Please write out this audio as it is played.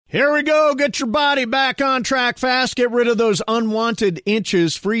Here we go. Get your body back on track fast. Get rid of those unwanted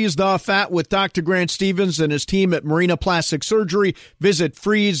inches. Freeze the fat with Dr. Grant Stevens and his team at Marina Plastic Surgery. Visit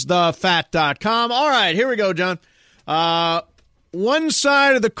freezethefat.com. All right, here we go, John. One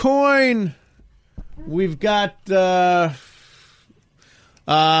side of the coin, we've got...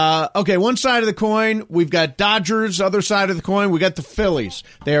 one side of the coin, we've got Dodgers. Other side of the coin, we got the Phillies.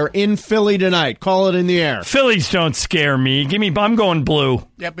 They are in Philly tonight. Call it in the air. Phillies don't scare me. I'm going blue.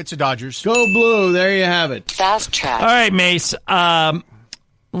 Yep, it's the Dodgers. Go blue. There you have it. Fast track. All right, Mace.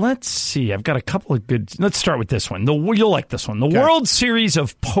 Let's see. I've got a couple of good... Let's start with this one. You'll like this one. The World Series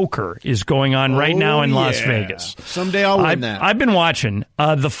of Poker is going on right now in Las Vegas. Someday I'll win that. I've been watching.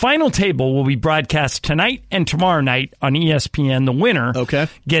 The final table will be broadcast tonight and tomorrow night on ESPN. The winner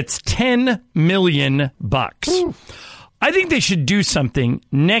gets $10 million. I think they should do something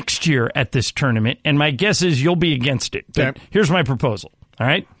next year at this tournament, and my guess is you'll be against it. But here's my proposal. All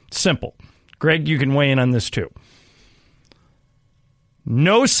right? Simple. Greg, you can weigh in on this too.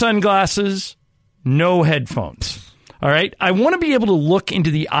 No sunglasses, no headphones. All right? I want to be able to look into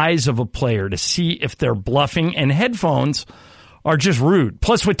the eyes of a player to see if they're bluffing, and headphones are just rude.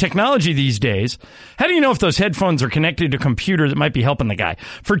 Plus, with technology these days, how do you know if those headphones are connected to a computer that might be helping the guy?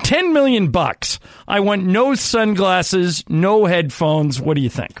 For $10 million, I want no sunglasses, no headphones. What do you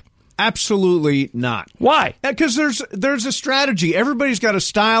think? Absolutely not. Why? Because there's a strategy. Everybody's got a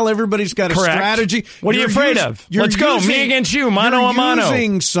style. Everybody's got a strategy. What are you afraid of? Let's go. Me against you. Mano a mano. You're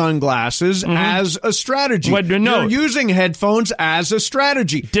using sunglasses as a strategy. You're using headphones as a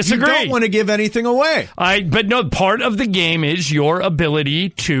strategy. Disagree. You don't want to give anything away. But no, part of the game is your ability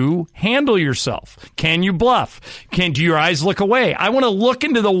to handle yourself. Can you bluff? Do your eyes look away? I want to look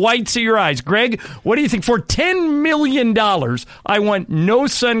into the whites of your eyes. Greg, what do you think? For $10 million, I want no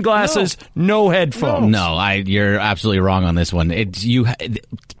sunglasses. No headphones. No, you're absolutely wrong on this one.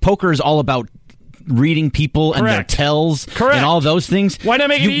 Poker is all about reading people and their tells and all those things. Why not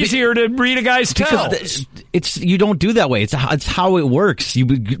make it easier to read a guy's tells? You don't do that way. It's how it works.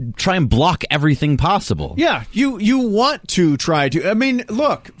 You try and block everything possible. Yeah, you want to try to. I mean,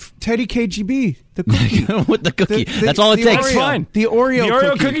 look, Teddy KGB, the cookie. With the cookie. That's all it takes. Oreo, fine. The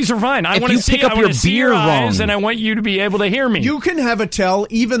Oreo cookies are fine. I want to pick up your beer wrong, and I want you to be able to hear me. You can have a tell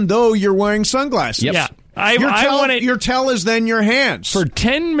even though you're wearing sunglasses. Yep. Yeah. Your tell is then your hands. For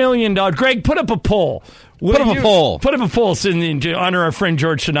 $10 million. Greg, put up a poll. Put up a poll in honor our friend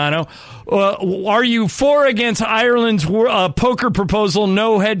George Sedano. Are you for or against Ireland's poker proposal,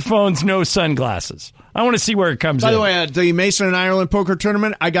 no headphones, no sunglasses? I want to see where it comes in. By the way, at the Mason and Ireland poker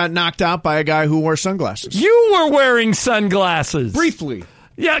tournament, I got knocked out by a guy who wore sunglasses. You were wearing sunglasses. Briefly.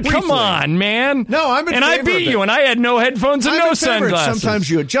 Yeah, come on, man. No, I'm in favor I beat you, and I had no headphones and no sunglasses. Sometimes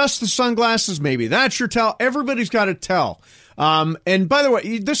you adjust the sunglasses, maybe. That's your tell. Everybody's got a tell. And by the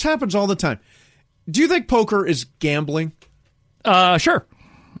way, this happens all the time. Do you think poker is gambling? Sure.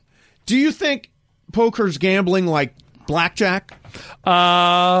 Do you think poker's gambling like blackjack?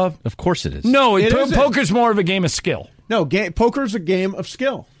 Of course it is. No, poker's more of a game of skill. No, poker's a game of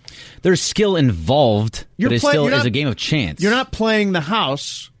skill. There's skill involved, but it still is a game of chance. You're not playing the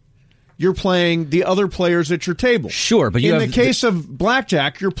house. You're playing the other players at your table. Sure, but in the case of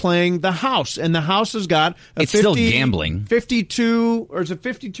blackjack, you're playing the house, and the house has got a it's still gambling. 52, or is it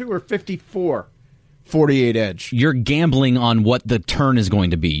 52 or 54? 48 edge. You're gambling on what the turn is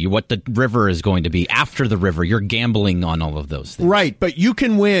going to be, what the river is going to be after the river. You're gambling on all of those things. Right, but you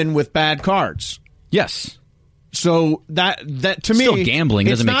can win with bad cards. Yes. So that to me, still gambling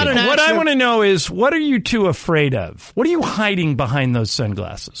doesn't make it. What I want to know is, what are you two afraid of? What are you hiding behind those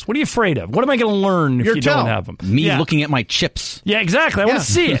sunglasses? What are you afraid of? What am I going to learn if you don't have them? Me looking at my chips. Yeah, exactly. I want to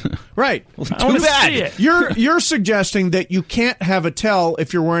see it. Right. I want to see it. You're suggesting that you can't have a tell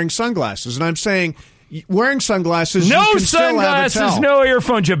if you're wearing sunglasses, and I'm saying wearing sunglasses, no you can sunglasses, still have a tell. no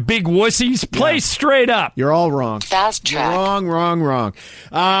earphones, you big wussies. Play straight up. You're all wrong. Fast track. Wrong.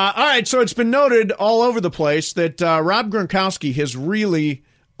 All right, so it's been noted all over the place that Rob Gronkowski has really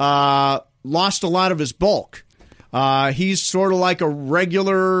lost a lot of his bulk. He's sort of like a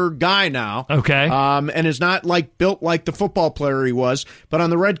regular guy now. Okay. And is not built like the football player he was. But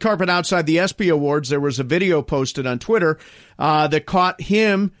on the red carpet outside the ESPY Awards, there was a video posted on Twitter that caught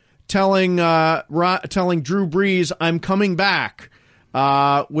him telling Drew Brees, "I'm coming back,"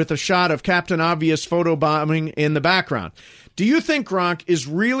 with a shot of Captain Obvious photobombing in the background. Do you think Gronk is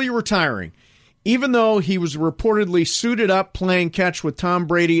really retiring, even though he was reportedly suited up playing catch with Tom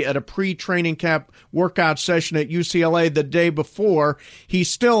Brady at a pre-training camp workout session at UCLA the day before? He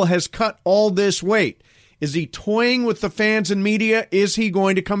still has cut all this weight. Is he toying with the fans and media? Is he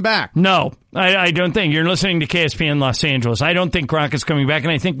going to come back? No, I don't think. You're listening to KSPN Los Angeles. I don't think Gronk is coming back.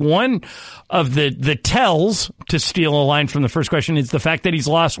 And I think one of the tells, to steal a line from the first question, is the fact that he's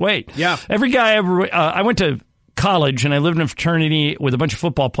lost weight. Yeah. Every guy I went to college and I lived in a fraternity with a bunch of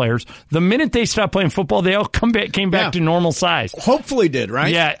football players. The minute they stopped playing football, they all came back to normal size. Hopefully did,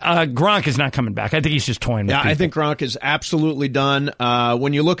 right? Yeah, Gronk is not coming back. I think he's just toying with people. I think Gronk is absolutely done.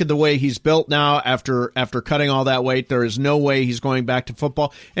 When you look at the way he's built now after cutting all that weight, there is no way he's going back to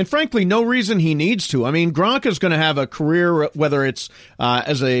football. And frankly, no reason he needs to. I mean, Gronk is going to have a career, whether it's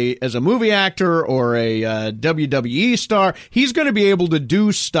as a movie actor or a WWE star. He's going to be able to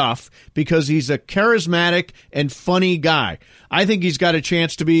do stuff because he's a charismatic and funny guy. I think he's got a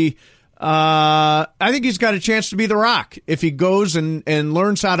chance to be The Rock. If he goes and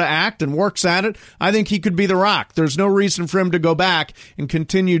learns how to act and works at it, I think he could be The Rock. There's no reason for him to go back and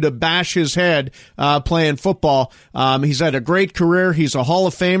continue to bash his head playing football. He's had a great career. He's a Hall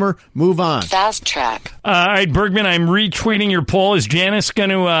of Famer. Move on. Fast track. All right, Bergman, I'm retweeting your poll. Is Janice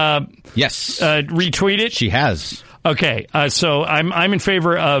going to retweet it? She has. Okay, so I'm in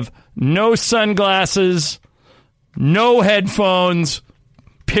favor of no sunglasses, no headphones,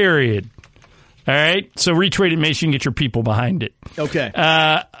 period. All right? So retweet it, make sure you can get your people behind it.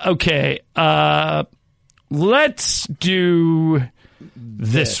 Okay. Let's do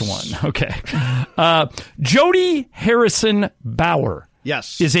this one. Okay. Jody Harrison Bauer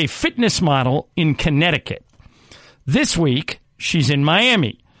is a fitness model in Connecticut. This week, she's in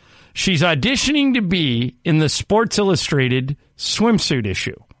Miami. She's auditioning to be in the Sports Illustrated swimsuit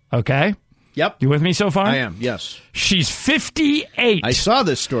issue. Okay? Yep. You with me so far? I am, yes. She's 58. I saw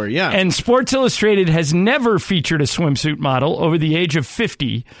this story, yeah. And Sports Illustrated has never featured a swimsuit model over the age of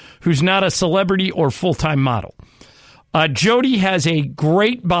 50 who's not a celebrity or full-time model. Jody has a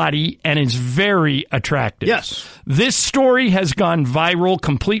great body and is very attractive. Yes. This story has gone viral,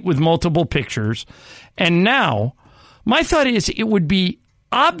 complete with multiple pictures. And now, my thought is it would be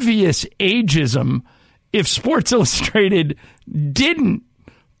obvious ageism if Sports Illustrated didn't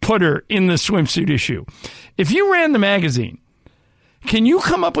put her in the swimsuit issue. If you ran the magazine, can you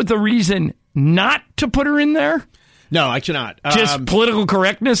come up with a reason not to put her in there? No, I cannot. Just political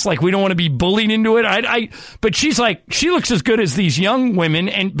correctness, like we don't want to be bullied into it. But she's like, she looks as good as these young women,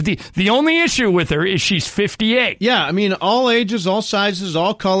 and the only issue with her is she's 58. Yeah, I mean, all ages, all sizes,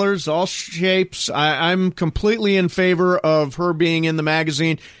 all colors, all shapes. I'm completely in favor of her being in the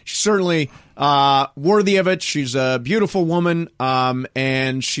magazine. She's certainly worthy of it. She's a beautiful woman,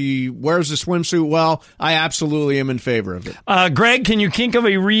 and she wears the swimsuit well. I absolutely am in favor of it. Greg, can you think of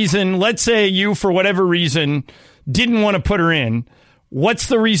a reason? Let's say you, for whatever reason, didn't want to put her in. What's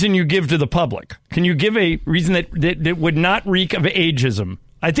the reason you give to the public? Can you give a reason that would not reek of ageism?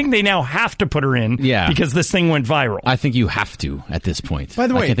 I think they now have to put her in because this thing went viral. I think you have to at this point. By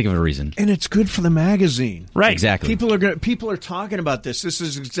the way, I can't think of a reason. And it's good for the magazine. Right. Exactly. People are talking about this. This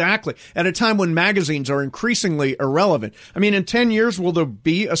is exactly at a time when magazines are increasingly irrelevant. I mean, in 10 years, will there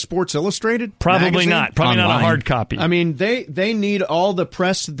be a Sports Illustrated Probably magazine? not. Probably Online. not a hard copy. I mean, they need all the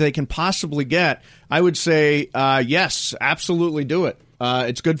press that they can possibly get. I would say, yes, absolutely do it.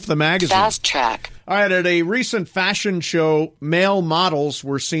 It's good for the magazine. Fast track. All right, at a recent fashion show, male models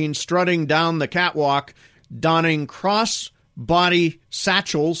were seen strutting down the catwalk, donning cross-body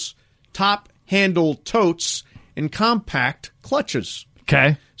satchels, top-handled totes, and compact clutches.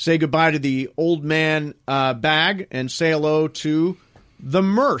 Okay. Say goodbye to the old man bag and say hello to the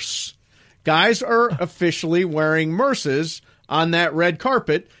Merce. Guys are officially wearing Merces on that red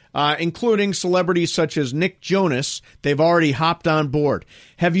carpet, including celebrities such as Nick Jonas. They've already hopped on board.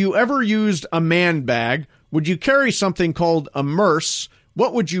 Have you ever used a man bag? Would you carry something called a Merce?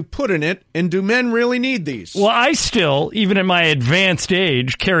 What would you put in it? And do men really need these? Well, I still, even at my advanced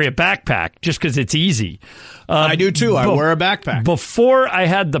age, carry a backpack just because it's easy. I do too. I wear a backpack. Before I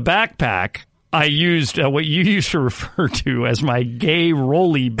had the backpack, I used what you used to refer to as my gay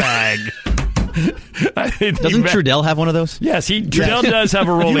rolly bag. Doesn't Trudell have one of those? Yes, Trudell does have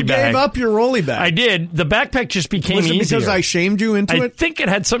a rolly bag. You gave up your rolly bag. I did. The backpack just became easier. Was it because I shamed you into it? I think it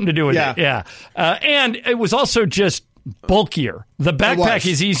had something to do with it. Yeah. And it was also just bulkier. The backpack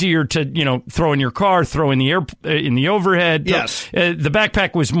is easier to, throw in your car, throw in the air, in the overhead. Yes. The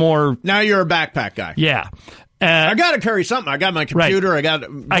backpack was more. Now you're a backpack guy. Yeah. I got to carry something. I got my computer. Right.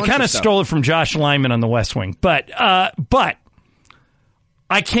 I kind of stole it from Josh Lyman on the West Wing, but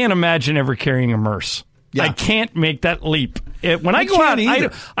I can't imagine ever carrying a Merce. Yeah. I can't make that leap. When I go out,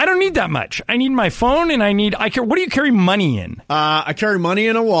 I don't need that much. I need my phone, and what do you carry money in? I carry money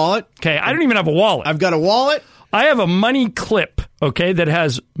in a wallet. Okay, I don't even have a wallet. I've got a wallet. I have a money clip, okay, that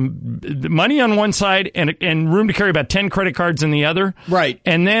has money on one side and room to carry about 10 credit cards in the other. Right.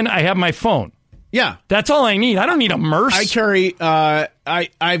 And then I have my phone. Yeah. That's all I need. I don't need a Merce. I carry,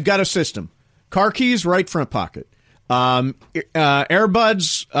 I've got a system. Car keys, right front pocket.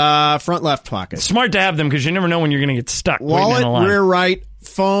 Airbuds, front left pocket. Smart to have them because you never know when you're going to get stuck. Wallet, rear right,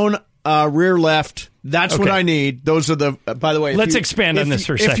 phone, rear left. That's what I need. Those are the, by the way. Let's expand on this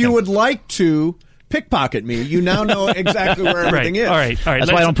for a second. If you would like to pickpocket me, you now know exactly where everything is. All right.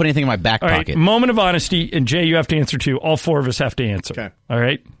 That's why I don't put anything in my back pocket. Moment of honesty, and Jay, you have to answer too. All four of us have to answer. Okay. All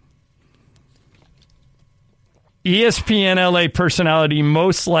right. ESPN LA personality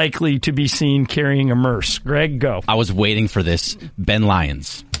most likely to be seen carrying a Merce. Greg, go. I was waiting for this. Ben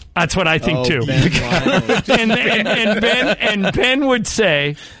Lyons. That's what I think too. and Ben would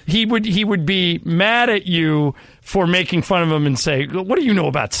say he would be mad at you for making fun of him and say, "What do you know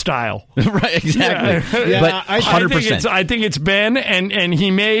about style?" Right, exactly. Yeah, but 100%. I think it's Ben, and he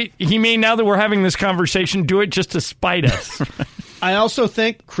may now that we're having this conversation do it just to spite us. I also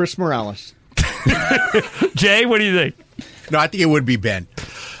think Chris Morales. Jay, what do you think? No, I think it would be Ben.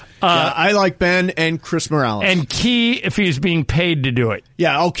 I like Ben and Chris Morales. And Key, if he's being paid to do it.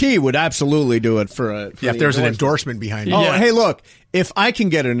 Yeah, Key would absolutely do it for if there's an endorsement behind it. Oh, hey, look, if I can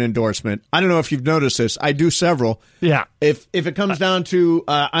get an endorsement, I don't know if you've noticed this, I do several. Yeah. If it comes down to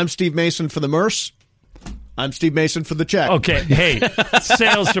I'm Steve Mason for the Merce, I'm Steve Mason for the check. Okay, hey,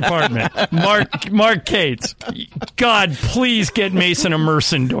 sales department, Mark Cates, God, please get Mason a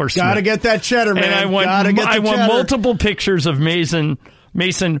Merce endorsement. Got to get that cheddar, man. And I want multiple pictures of Mason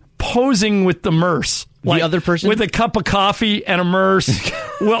posing with the Merce. The other person? With a cup of coffee and a Merce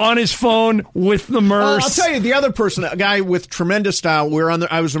on his phone with the Merce. I'll tell you, the other person, a guy with tremendous style,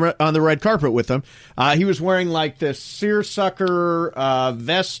 I was on the red carpet with him. He was wearing like this seersucker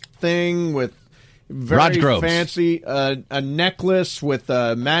vest thing with very fancy, a necklace with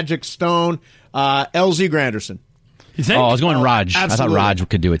a magic stone. LZ Granderson. You think? Oh, I was going Raj. Absolutely. I thought Raj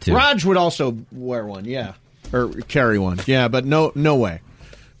could do it too. Raj would also wear one, yeah. Or carry one. Yeah, but no way.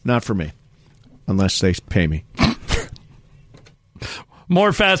 Not for me. Unless they pay me.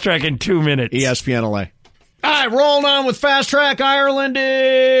 More Fast Track in 2 minutes. ESPN LA. All right, rolling on with Fast Track Ireland.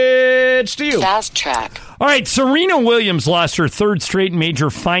 It's to you. Fast Track. All right, Serena Williams lost her third straight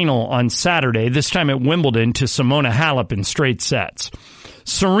major final on Saturday, this time at Wimbledon, to Simona Halep in straight sets.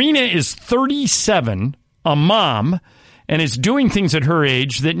 Serena is 37, a mom, and is doing things at her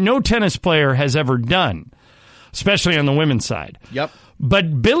age that no tennis player has ever done, especially on the women's side. Yep.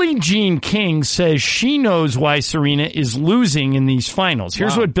 But Billie Jean King says she knows why Serena is losing in these finals.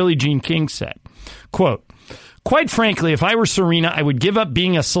 Here's what Billie Jean King said. Quote, "Quite frankly, if I were Serena, I would give up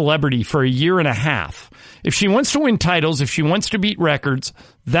being a celebrity for a year and a half. If she wants to win titles, if she wants to beat records,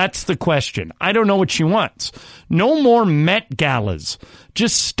 that's the question. I don't know what she wants. No more Met galas.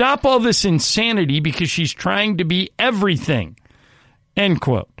 Just stop all this insanity because she's trying to be everything." End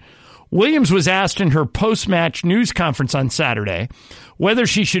quote. Williams was asked in her post-match news conference on Saturday whether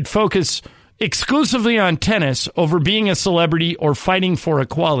she should focus exclusively on tennis over being a celebrity or fighting for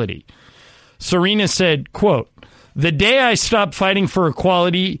equality. Serena said, quote, "The day I stop fighting for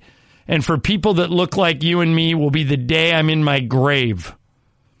equality and for people that look like you and me will be the day I'm in my grave."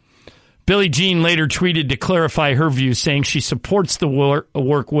 Billie Jean later tweeted to clarify her view, saying she supports the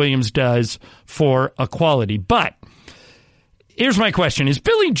work Williams does for equality. But here's my question. Is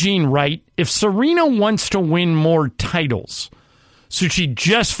Billie Jean right? If Serena wants to win more titles, should she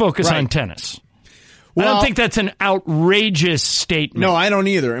just focus on tennis? Well, I don't think that's an outrageous statement. No, I don't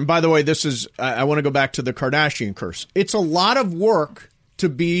either. And by the way, I want to go back to the Kardashian curse. It's a lot of work to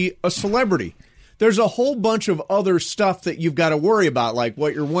be a celebrity. There's a whole bunch of other stuff that you've got to worry about, like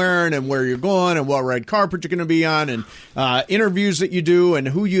what you're wearing and where you're going and what red carpet you're going to be on and interviews that you do and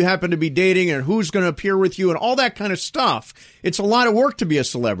who you happen to be dating and who's going to appear with you and all that kind of stuff. It's a lot of work to be a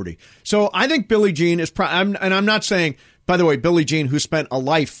celebrity. So I think Billie Jean is and I'm not saying, by the way, Billie Jean, who spent a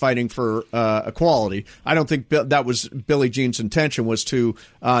life fighting for equality, I don't think that was Billie Jean's intention, was to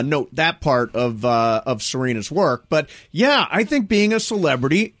note that part of Serena's work. But yeah, I think being a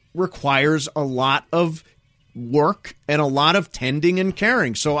celebrity requires a lot of work and a lot of tending and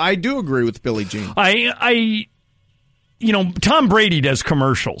caring. So I do agree with Billie Jean. Tom Brady does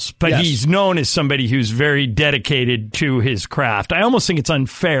commercials, but he's known as somebody who's very dedicated to his craft. I almost think it's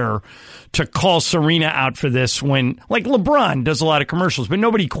unfair to call Serena out for this when, like, LeBron does a lot of commercials, but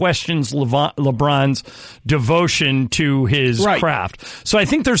nobody questions LeBron's devotion to his craft. So I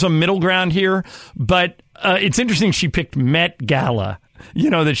think there's a middle ground here, but it's interesting she picked Met Gala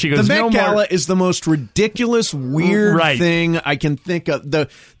that she goes, the Met no Gala more. is the most ridiculous, weird thing I can think of.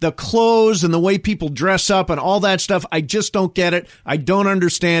 The clothes and the way people dress up and all that stuff, I just don't get it. I don't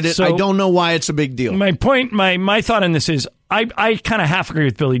understand it. So, I don't know why it's a big deal. My point, my thought on this is, I kind of half agree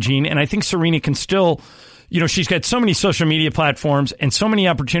with Billie Jean, and I think Serena can still, she's got so many social media platforms and so many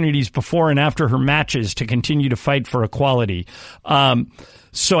opportunities before and after her matches to continue to fight for equality.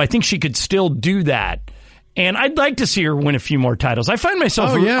 So I think she could still do that. And I'd like to see her win a few more titles. I find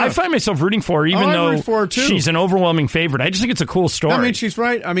myself rooting for her, even though she's an overwhelming favorite. I just think it's a cool story. I mean, she's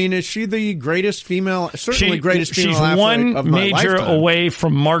right. I mean, is she the greatest female? Certainly, greatest female she's athlete of my major lifetime. away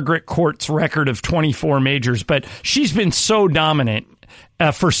from Margaret Court's record of 24 majors, but she's been so dominant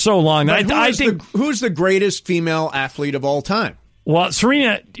for so long. I think who's the greatest female athlete of all time? Well,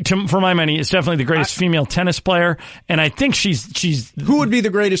 Serena, for my money, is definitely the greatest female tennis player, and I think she's. Who would be the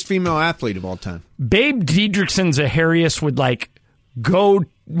greatest female athlete of all time? Babe Diedrichsen-Zaharias would go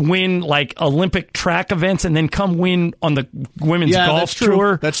win Olympic track events and then come win on the women's golf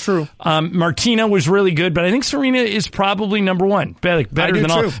tour. That's true. Martina was really good, but I think Serena is probably number one. Better than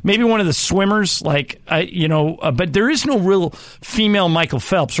all. Maybe one of the swimmers, but there is no real female Michael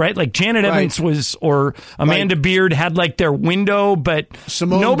Phelps, right? Like Janet Evans or Amanda Beard had their window, but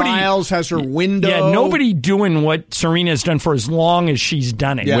Simone Biles has her window. Yeah, nobody doing what Serena has done for as long as she's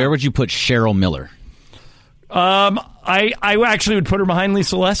done it. Yeah. Where would you put Cheryl Miller? I actually would put her behind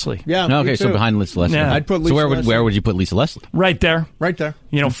Lisa Leslie. Yeah. Okay, so behind Lisa Leslie. Yeah. I'd put Lisa Leslie. Where would you put Lisa Leslie? Right there. Right there.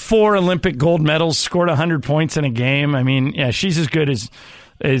 4 Olympic gold medals, scored 100 points in a game. I mean, yeah, she's as good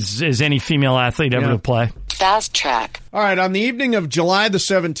as any female athlete ever to play. Fast track. All right, on the evening of July the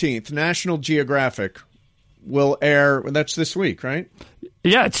 17th, National Geographic will air, that's this week, right?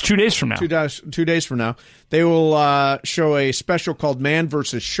 Yeah, it's 2 days from now. 2 days from now. They will show a special called Man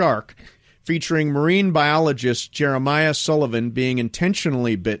vs. Shark, featuring marine biologist Jeremiah Sullivan being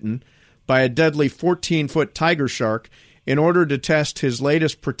intentionally bitten by a deadly 14-foot tiger shark in order to test his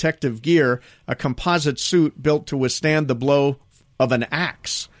latest protective gear, a composite suit built to withstand the blow of an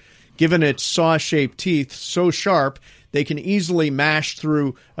axe. Given its saw-shaped teeth so sharp, they can easily mash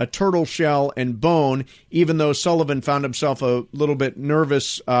through a turtle shell and bone, even though Sullivan found himself a little bit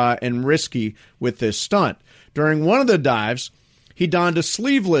nervous and risky with this stunt. During one of the dives, he donned a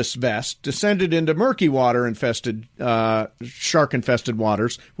sleeveless vest, descended into murky water-infested, shark-infested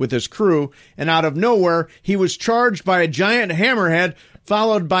waters with his crew, and out of nowhere, he was charged by a giant hammerhead,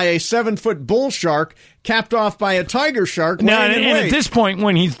 followed by a 7-foot bull shark, capped off by a tiger shark. Now, and at this point,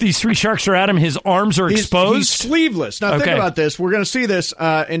 when these 3 sharks are at him, his arms are exposed? He's sleeveless. Now, think about this. We're going to see this,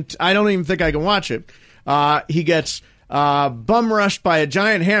 and I don't even think I can watch it. He gets bum rushed by a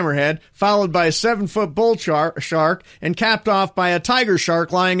giant hammerhead, followed by a 7-foot bull shark, and capped off by a tiger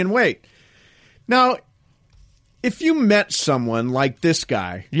shark lying in wait. Now, if you met someone like this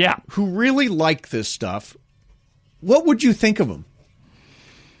guy, who really liked this stuff, what would you think of him?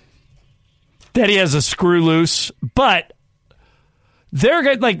 That he has a screw loose, but they're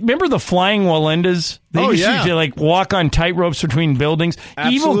remember the flying Walendas? They used to walk on tight ropes between buildings.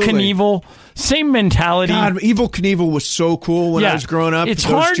 Absolutely. Evel Knievel, same mentality. God, Evel Knievel was so cool when I was growing up. It's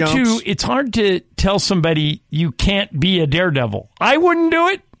hard to tell somebody you can't be a daredevil. I wouldn't do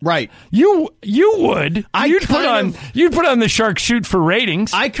it. Right. You would. You'd put on the shark suit for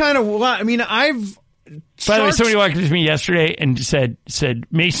ratings. I've By the way, somebody walked up to me yesterday and said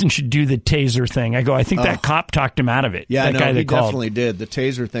Mason should do the taser thing. I go, I think that cop talked him out of it. Yeah, that guy he called. definitely did. The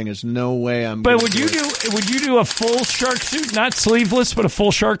taser thing is no way I'm. But would you do a full shark suit, not sleeveless, but a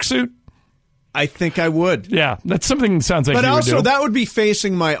full shark suit? I think I would. Yeah, that's something that sounds like. But you also, would do. that would be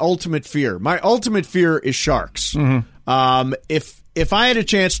facing my ultimate fear. My ultimate fear is sharks. Mm-hmm. If I had a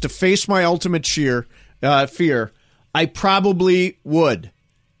chance to face my ultimate fear, I probably would.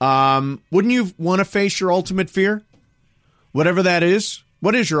 Wouldn't you want to face your ultimate fear? Whatever that is.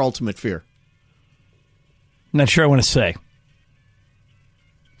 What is your ultimate fear? Not sure I want to say.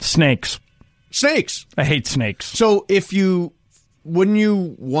 Snakes. Snakes. I hate snakes. So wouldn't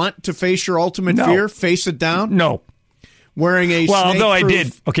you want to face your ultimate fear? Face it down? No. Wearing a although I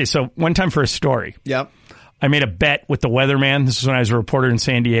did. Okay, so one time for a story. Yep. I made a bet with the weatherman. This is when I was a reporter in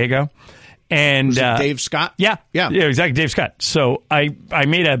San Diego. And was it Dave Scott? Yeah, exactly, Dave Scott. So I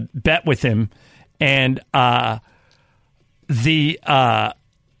made a bet with him, and the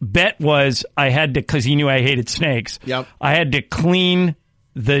bet was I had to, because he knew I hated snakes. Yep. I had to clean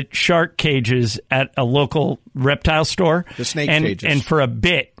the shark cages at a local reptile store. The snake cages. And for a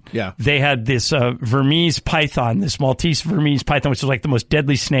bit, Yeah. They had this Burmese python, this Maltese Burmese python, which was like the most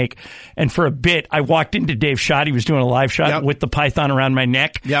deadly snake. And for a bit, I walked into Dave's shot. He was doing a live shot with the python around my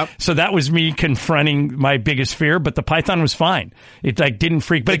neck. Yep. So that was me confronting my biggest fear, but the python was fine. It like didn't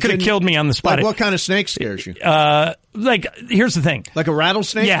freak, but it could have killed me on the spot. Like what kind of snake scares you? Like, here's the thing. Like a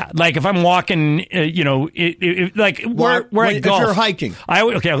rattlesnake? Yeah. Like if I'm walking, like where I golf. If you're hiking.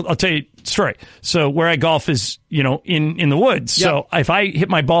 I'll tell you a story. So where I golf is, in the woods. Yep. So if I hit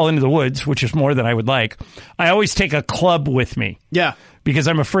my ball into the woods, which is more than I would like, I always take a club with me. Yeah. Because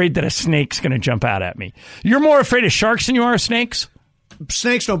I'm afraid that a snake's going to jump out at me. You're more afraid of sharks than you are of snakes?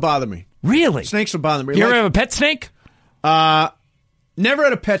 Snakes don't bother me. Really? Snakes don't bother me. You ever have a pet snake? Never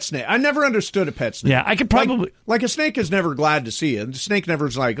had a pet snake. I never understood a pet snake. Yeah, I could probably... Like a snake is never glad to see you. A snake never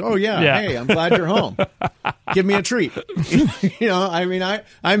is like, oh, yeah, hey, I'm glad you're home. Give me a treat.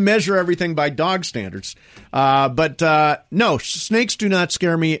 I measure everything by dog standards. But no, snakes do not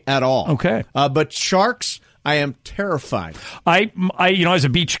scare me at all. Okay. But sharks... I am terrified. I was a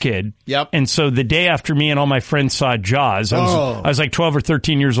beach kid. Yep. And so the day after me and all my friends saw Jaws, I was like 12 or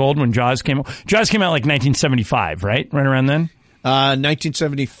 13 years old when Jaws came out. Jaws came out like 1975, right? Right around then?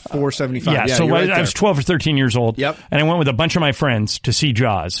 1974, 75. Yeah, so I was 12 or 13 years old. Yep. And I went with a bunch of my friends to see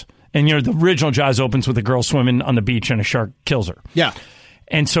Jaws. And, the original Jaws opens with a girl swimming on the beach and a shark kills her. Yeah.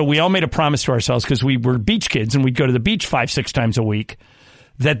 And so we all made a promise to ourselves because we were beach kids and we'd go to the beach 5-6 times a week,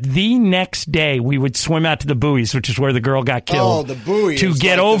 that the next day we would swim out to the buoys, which is where the girl got killed. Oh, the buoy. To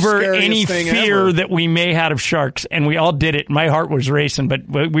get over any fear that we may have of sharks. And we all did it. My heart was racing, but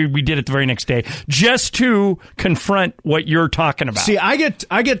we did it the very next day just to confront what you're talking about. See, I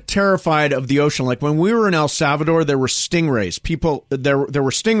get terrified of the ocean. Like when we were in El Salvador, there were stingrays. There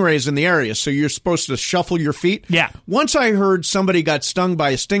were stingrays in the area, so you're supposed to shuffle your feet. Yeah. Once I heard somebody got stung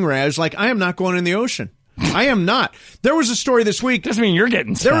by a stingray, I was like, I am not going in the ocean. I am not. There was a story this week. Doesn't mean you're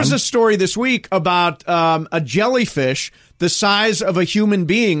getting stung. There was a story this week about a jellyfish the size of a human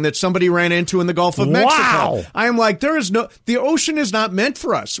being that somebody ran into in the Gulf of Mexico. Wow. I am like, the ocean is not meant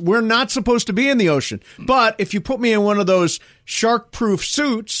for us. We're not supposed to be in the ocean. But if you put me in one of those shark-proof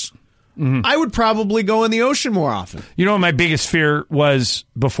suits, I would probably go in the ocean more often. You know what my biggest fear was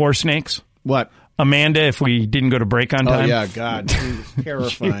before snakes? What? Amanda, if we didn't go to break on time. Oh, yeah, God. She was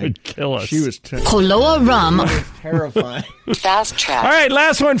terrifying. She would kill us. She was Koloa Rum. Terrifying. Fast track. All right,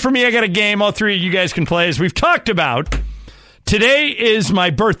 last one for me. I got a game all three of you guys can play. As we've talked about, today is my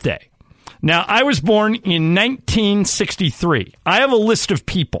birthday. Now, I was born in 1963. I have a list of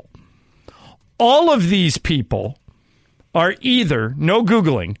people. All of these people are either, no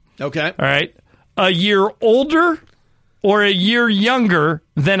Googling. Okay. All right. A year older or a year younger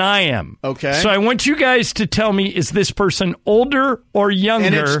than I am. Okay. So I want you guys to tell me, is this person older or younger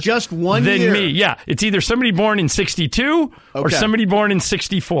and it's just one than year. me? Yeah. It's either somebody born in 62 or somebody born in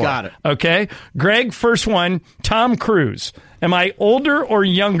 64. Got it. Okay. Greg, first one, Tom Cruise. Am I older or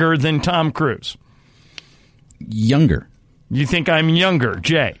younger than Tom Cruise? Younger. You think I'm younger,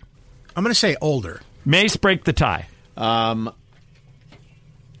 Jay? I'm going to say older. Mace, break the tie.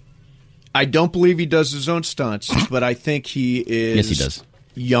 I don't believe he does his own stunts, but I think he is yes, he does.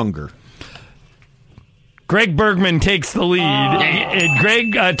 Younger. Greg Bergman takes the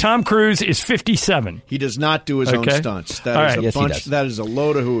lead. Tom Cruise is 57. He does not do his own stunts. That is a bunch. That is a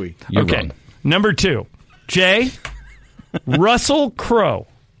load of hooey. You're wrong. Number two, Jay. Russell Crowe.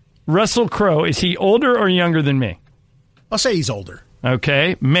 Russell Crowe, is he older or younger than me? I'll say he's older.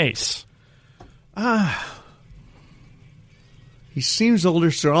 Okay, Mace. He seems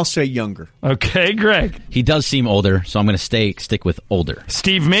older, so I'll say younger. Okay, Greg. He does seem older, so I'm going to stick with older.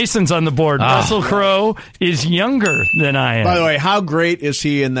 Steve Mason's on the board. Russell Crowe is younger than I am. By the way, how great is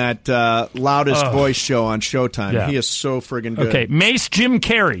he in that loudest voice show on Showtime? Yeah. He is so friggin' good. Okay, Mace, Jim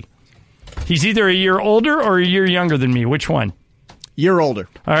Carrey. He's either a year older or a year younger than me. Which one? Year older.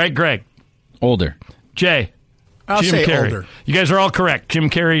 All right, Greg. Older. Jay. I'll Jim say Carrey. older. You guys are all correct. Jim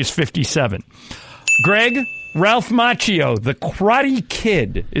Carrey is 57. Greg, Ralph Macchio, the Karate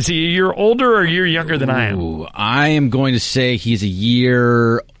Kid. Is he a year older or a year younger than I am? Ooh, I am going to say he's a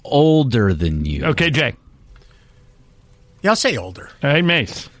year older than you. Okay, Jay. Yeah, I'll say older. All right,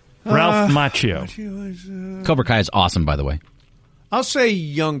 Mace. Ralph Macchio. Cobra Kai is awesome, by the way. I'll say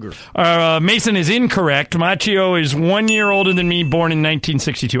younger. Mason is incorrect. Macchio is 1 year older than me, born in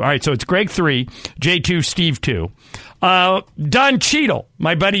 1962. All right, so it's Greg 3, Jay 2, Steve 2. Don Cheadle,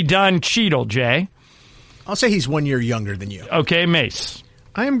 my buddy Don Cheadle, Jay. I'll say he's 1 year younger than you. Okay, Mace.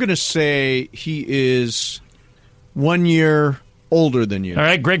 I am going to say he is 1 year older than you. All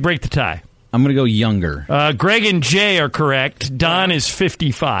right, Greg, break the tie. I'm going to go younger. Greg and Jay are correct. Don is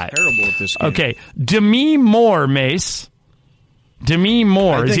 55. Terrible at this game. Okay, Demi Moore, Mace. Demi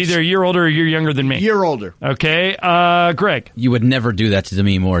Moore is either a year older or a year younger than me. Year older. Okay. Greg. You would never do that to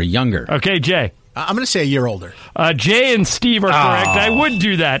Demi Moore. Younger. Okay, Jay. I'm going to say a year older. Jay and Steve are correct. I would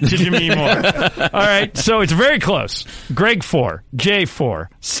do that to Demi Moore. All right, so it's very close. Greg 4, Jay 4,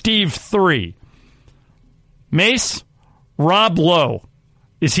 Steve 3. Mace, Rob Lowe.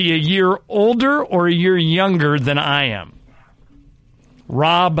 Is he a year older or a year younger than I am?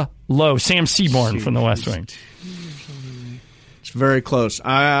 Rob Lowe, Sam Seaborn from the West Wing. It's very close.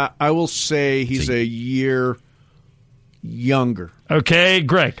 I will say he's a year younger. Okay,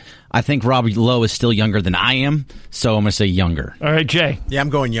 Greg. I think Rob Lowe is still younger than I am, so I'm going to say younger. All right, Jay. Yeah, I'm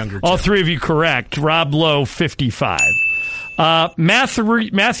going younger, too. All three of you correct. Rob Lowe, 55.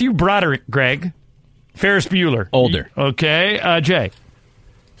 Matthew Broderick, Greg. Ferris Bueller. Older. Okay, Jay.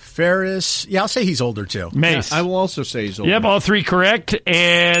 Ferris, I'll say he's older, too. Mace. Yeah, I will also say he's older. Yep, all three correct,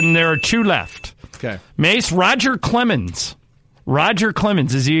 and there are two left. Okay. Mace, Roger Clemens. Roger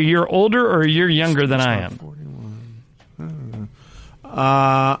Clemens, is he a year older or a year younger than I am? 41.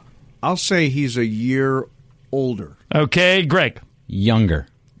 I'll say he's a year older. Okay, Greg. Younger.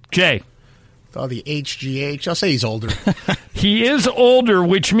 Jay. With all the HGH, I'll say he's older. He is older,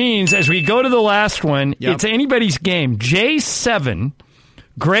 which means as we go to the last one, it's anybody's game. Jay 7,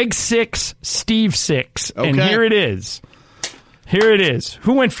 Greg 6, Steve 6. Okay. And here it is. Here it is.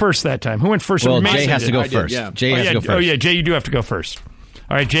 Who went first that time? Who went first? Well, Mason Jay has to go did, first. yeah. Jay has to go first. Oh, yeah, Jay, you do have to go first.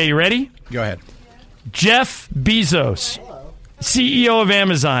 All right, Jay, you ready? Go ahead. Jeff Bezos. CEO of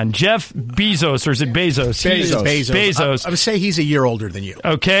Amazon, Jeff Bezos, or is it Bezos? Bezos. I would say he's a year older than you.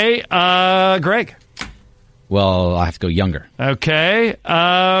 Okay, Greg. Well, I have to go younger. Okay,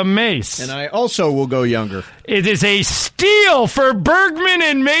 Mace. And I also will go younger. It is a steal for Bergman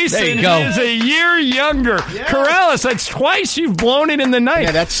and Mason. There you go. He is a year younger. Yeah. Corrales, that's twice you've blown it in the night.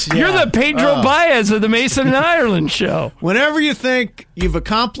 Yeah, that's- You're yeah. the Pedro Baez of the Mason and Ireland show. Whenever you think you've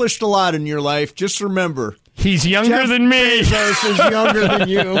accomplished a lot in your life, just remember, He's younger Jeff than me. Bezos is younger than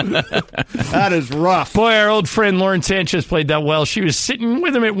you. That is rough. Boy, our old friend Lauren Sanchez played that well. She was sitting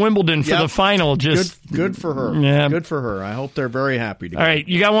with him at Wimbledon for the final. Just good for her. Yeah. Good for her. I hope they're very happy together. All right,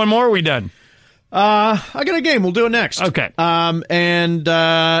 you got one more? Or are we done? I got a game. We'll do it next. Okay. And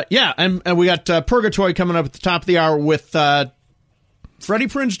we got Purgatory coming up at the top of the hour with Freddie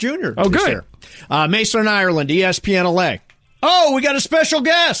Prinze Jr. Oh, good. Mason, Ireland, ESPN LA. Oh, we got a special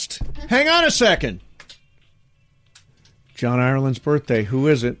guest. Hang on a second. John Ireland's birthday. Who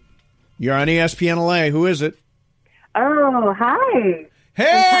is it? You're on ESPN LA. Who is it? Oh, hi.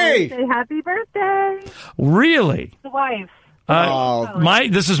 Hey! Say happy birthday. Really? The wife.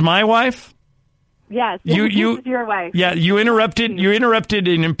 This is my wife? Yes. You This is your wife. Yeah, you interrupted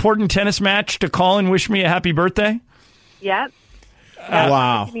an important tennis match to call and wish me a happy birthday? Yep.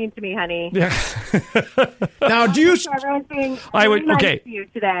 Wow. What you mean to me, honey. Yeah. Now, do you... So everyone's being really nice to you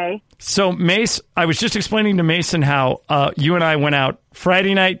today. So, Mace, I was just explaining to Mason how you and I went out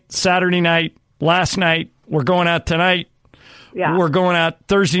Friday night, Saturday night, last night. We're going out tonight. Yeah. We're going out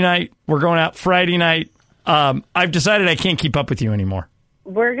Thursday night. We're going out Friday night. I've decided I can't keep up with you anymore.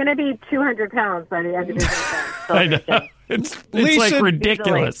 We're going to be 200 pounds by the end of this weekend. I know. It's Lisa, like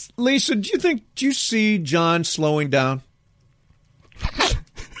ridiculous. Lisa, do you see John slowing down?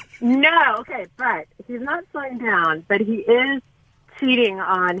 No, okay, but he's not slowing down, but he is cheating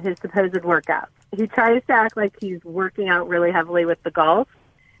on his supposed workouts. He tries to act like he's working out really heavily with the golf,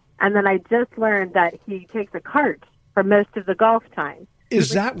 and then I just learned that he takes a cart for most of the golf time.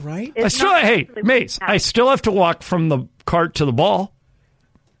 Is that right? Hey, Mace, I still have to walk from the cart to the ball.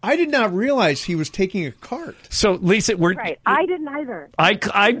 I did not realize he was taking a cart. So, Lisa, Right, I didn't either.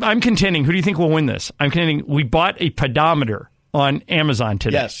 I'm contending. Who do you think will win this? I'm contending. We bought a pedometer on Amazon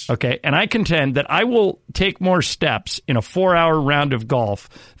today. Yes. Okay. And I contend that I will take more steps in a 4-hour round of golf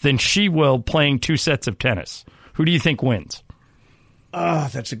than she will playing 2 sets of tennis. Who do you think wins?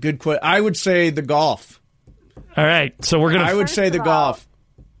 That's a good question. I would say the golf. All right. So we're going to... I would say the golf.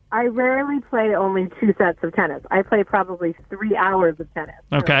 I rarely play only 2 sets of tennis. I play probably 3 hours of tennis.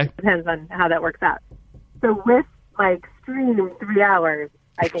 So Okay. it depends on how that works out. So with extreme 3 hours,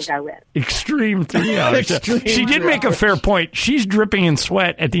 I think I win. Extreme 3 hours. She did make a fair point. She's dripping in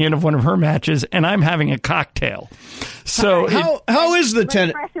sweat at the end of one of her matches, and I'm having a cocktail. So how is the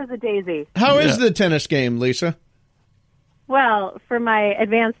tennis? Fresh as a daisy. How is the tennis game, Lisa? Well, for my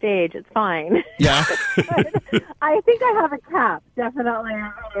advanced age, it's fine. Yeah. I think I have a cap, definitely,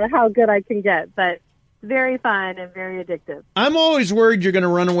 on how good I can get, but very fun and very addictive. I'm always worried you're going to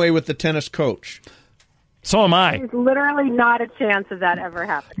run away with the tennis coach. So am I. There's literally not a chance of that ever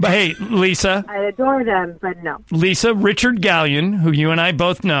happening. But hey, Lisa. I adore them, but no. Lisa, Richard Gallion, who you and I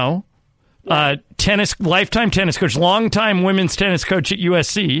both know, Lifetime tennis coach, longtime women's tennis coach at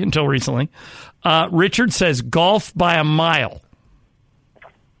USC until recently. Richard says golf by a mile.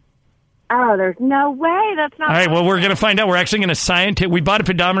 Oh, there's no way. That's not. All right, well, we're going to find out. We're actually going to science it. We bought a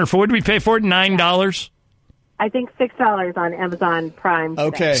pedometer for, what did we pay for it? $9? I think $6 on Amazon Prime today.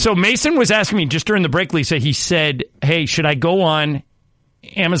 Okay. So Mason was asking me just during the break, Lisa, he said, hey, should I go on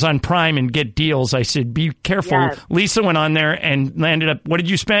Amazon Prime and get deals? I said, be careful. Yes. Lisa went on there and landed up, what did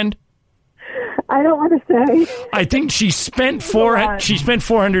you spend? I don't want to say. I think she spent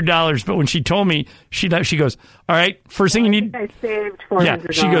 $400, but when she told me, she goes, all right, first thing you need. I saved $400. Yeah,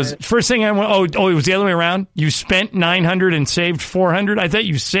 she goes, first thing I went, it was the other way around. You spent $900 and saved $400. I thought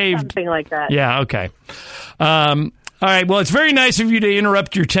you saved something like that. Yeah, okay. All right, well, it's very nice of you to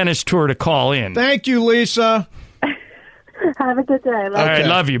interrupt your tennis tour to call in. Thank you, Lisa. Have a good day. All right,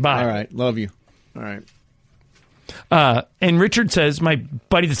 love you. Bye. All right, love you. All right. And Richard says, my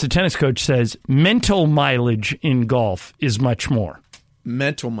buddy that's a tennis coach says, mental mileage in golf is much more.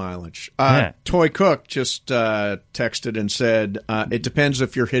 Mental mileage. Yeah. Toy Cook just texted and said, it depends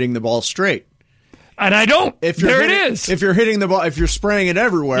if you're hitting the ball straight. And I don't. It is. If you're hitting the ball, if you're spraying it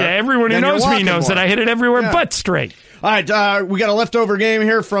everywhere. Yeah, everyone who knows me knows that I hit it everywhere but straight. All right, we got a leftover game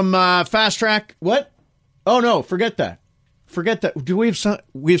here from Fast Track. What? Oh, no, forget that. Do we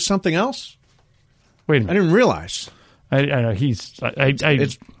have something else? Wait a minute. I didn't realize. I know he's.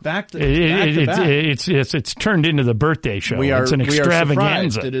 It's back to back. It's turned into the birthday show. It's an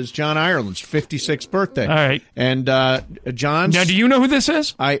extravaganza. It is John Ireland's 56th birthday. All right, and John's. Now, do you know who this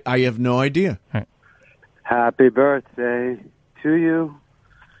is? I have no idea. All right. Happy birthday to you.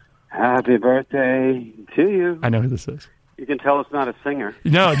 Happy birthday to you. I know who this is. You can tell it's not a singer.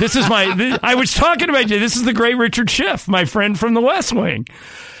 No, this is I was talking about you. This is the great Richard Schiff, my friend from the West Wing.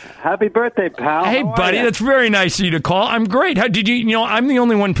 Happy birthday, pal. Hey, buddy, that's very nice of you to call. I'm great. How did you I'm the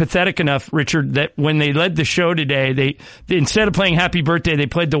only one pathetic enough, Richard, that when they led the show today, they instead of playing Happy Birthday, they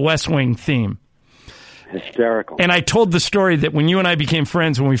played the West Wing theme. Hysterical. And I told the story that when you and I became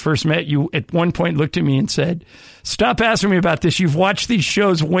friends, when we first met, you at one point looked at me and said, stop asking me about this. You've watched these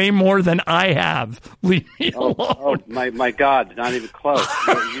shows way more than I have. Leave me alone. Oh, my God, not even close.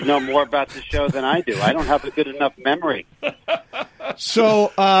 You know more about the show than I do. I don't have a good enough memory.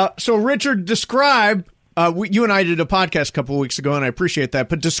 So Richard, describe, you and I did a podcast a couple of weeks ago, and I appreciate that,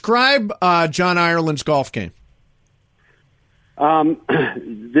 but describe John Ireland's golf game. The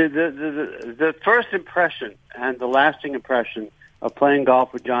first impression and the lasting impression of playing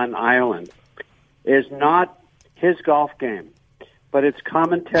golf with John Ireland is not his golf game, but it's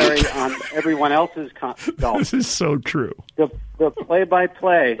commentary on everyone else's golf. This is so true. The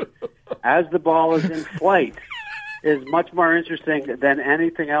play-by-play as the ball is in flight is much more interesting than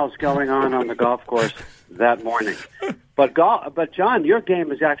anything else going on the golf course that morning. But John, your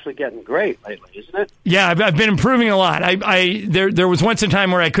game is actually getting great lately, isn't it? Yeah, I've been improving a lot. There was once a time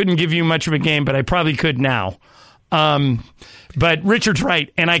where I couldn't give you much of a game, but I probably could now. But Richard's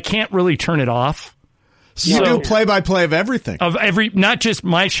right, and I can't really turn it off. You do play-by-play of everything. Not just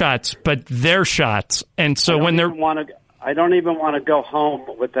my shots, but their shots. And so I don't even want to go home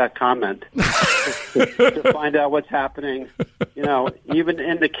with that comment to find out what's happening, even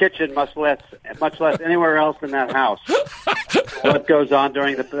in the kitchen, much less anywhere else in that house. What goes on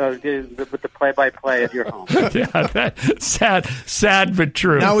during with the play-by-play at your home. Yeah, sad but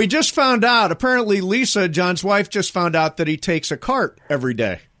true. Now, we just found out, apparently Lisa, John's wife, just found out that he takes a cart every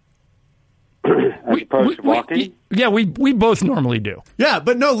day. As opposed to walking? We both normally do. Yeah,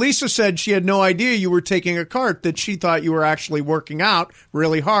 but no, Lisa said she had no idea you were taking a cart, that she thought you were actually working out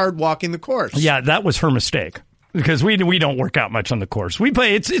really hard walking the course. Yeah, that was her mistake. Because we don't work out much on the course. We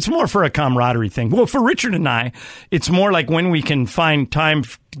play, it's more for a camaraderie thing. Well, for Richard and I, it's more like when we can find time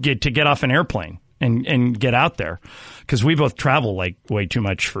to get off an airplane and get out there. Because we both travel like way too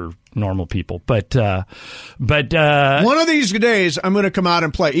much for normal people. But one of these days I'm going to come out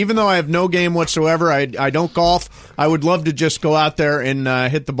and play. Even though I have no game whatsoever, I don't golf. I would love to just go out there and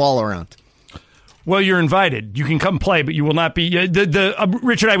hit the ball around. Well, you're invited. You can come play, but you will not be.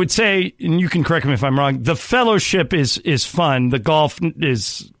 Richard, I would say, and you can correct me if I'm wrong, the fellowship is fun. The golf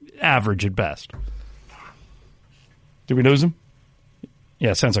is average at best. Did we lose him?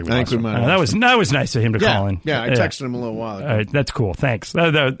 Yeah, sounds like we lost him. That was nice of him to call in. Yeah, I texted him a little while ago. All right, that's cool. Thanks.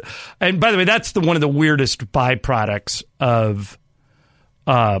 And by the way, that's one of the weirdest byproducts of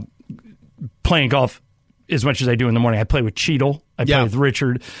playing golf as much as I do in the morning. I play with Cheadle. I play with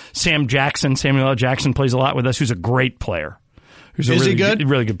Richard. Samuel L. Jackson plays a lot with us, who's a great player. Is he good?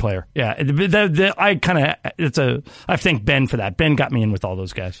 Really good player. Yeah. I thank Ben for that. Ben got me in with all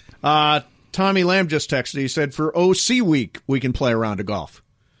those guys. Tommy Lamb just texted. He said, for OC week, we can play a round of golf.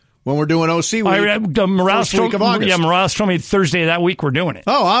 When we're doing OC week, Morales week of August. Yeah, Morales told me Thursday of that week we're doing it.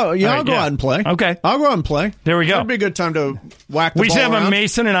 Oh, I'll go out and play. Okay. I'll go out and play. There we go. That'd be a good time to whack the ball We should have around. a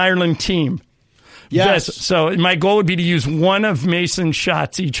Mason and Ireland team. Yes. So my goal would be to use one of Mason's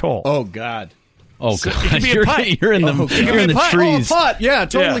shots each hole. Oh, God. Oh, So God. it could be a putt. You're in the, you're in the putt. trees. Oh, a putt. Yeah,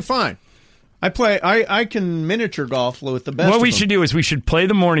 totally Yeah. fine. I can miniature golf with the best What of we them. should do is we should play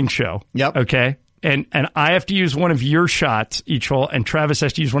the morning show. Yep. Okay. And I have to use one of your shots each hole, and Travis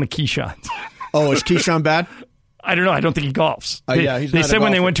has to use one of Key's shots. Oh, is Keyshawn bad? I don't know. I don't think he golfs. Yeah, he's they not a said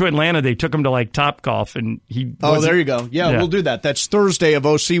when they golfer. went to Atlanta, they took him to like Top Golf, and he. Oh, there you go. Yeah, we'll do that. That's Thursday of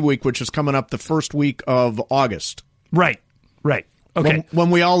OC week, which is coming up the first week of August. Right. Okay.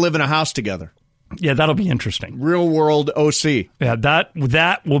 When we all live in a house together. Yeah, that'll be interesting. Real world OC. Yeah,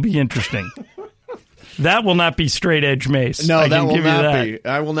 that will be interesting. That will not be straight edge Mace. No, I that can will give you not that. be.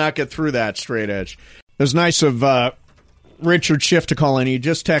 I will not get through that straight edge. It was nice of Richard Schiff to call in. He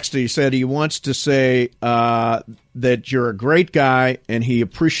just texted. He said he wants to say that you're a great guy and he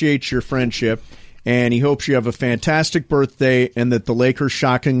appreciates your friendship. And he hopes you have a fantastic birthday and that the Lakers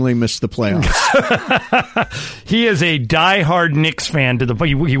shockingly missed the playoffs. He is a diehard Knicks fan to the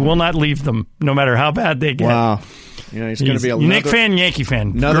point he will not leave them, no matter how bad they get. Wow. Yeah, he's going to be a Knicks fan, Yankee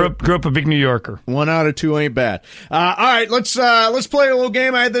fan. Grew up a big New Yorker. 1 out of 2 ain't bad. All right, let's play a little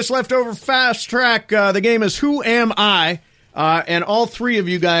game. I had this leftover fast track. The game is Who Am I? And all three of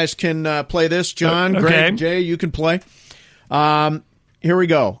you guys can play this. John, Greg, Jay, you can play. Here we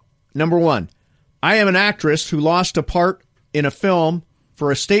go. Number 1. I am an actress who lost a part in a film for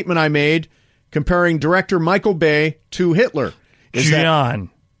a statement I made comparing director Michael Bay to Hitler.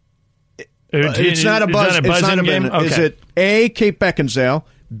 John. It's not a buzz. It's not a game. Okay. Is it A, Kate Beckinsale,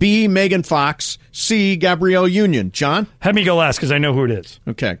 B, Megan Fox, C, Gabrielle Union? John? Have me go last because I know who it is.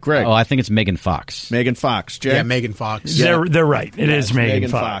 Okay, Greg. Oh, I think it's Megan Fox. Megan Fox. Jay? Yeah, Megan Fox. They're right. It is Megan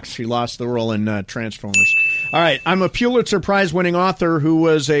Fox. She lost the role in Transformers. All right, I'm a Pulitzer Prize-winning author who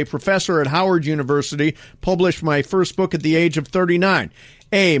was a professor at Howard University, published my first book at the age of 39.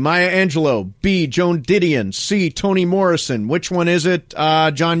 A, Maya Angelou. B, Joan Didion. C, Toni Morrison. Which one is it?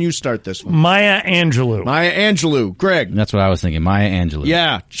 John, you start this one. Maya Angelou. Maya Angelou. Greg. That's what I was thinking. Maya Angelou.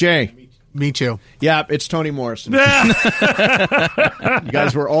 Yeah. Jay. Me too. Yeah, it's Toni Morrison. You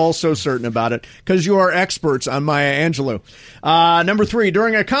guys were all so certain about it because you are experts on Maya Angelou. Number 3,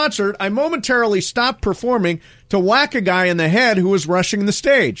 during a concert, I momentarily stopped performing to whack a guy in the head who was rushing the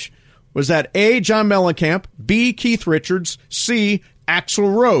stage. Was that A, John Mellencamp, B, Keith Richards, C,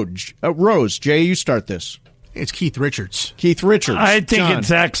 Axl Rose? Jay, you start this. It's Keith Richards. Keith Richards. I think John. it's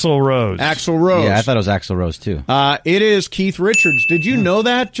Axl Rose. Axl Rose. Yeah, I thought it was Axl Rose, too. It is Keith Richards. Did you know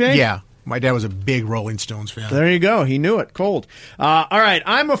that, Jay? Yeah. My dad was a big Rolling Stones fan. There you go. He knew it. Cold. All right.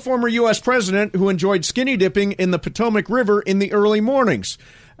 I'm a former U.S. president who enjoyed skinny dipping in the Potomac River in the early mornings.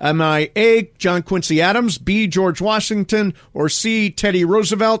 Am I A, John Quincy Adams, B, George Washington, or C, Teddy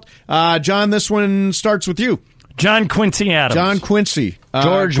Roosevelt? John, this one starts with you. John Quincy Adams. John Quincy.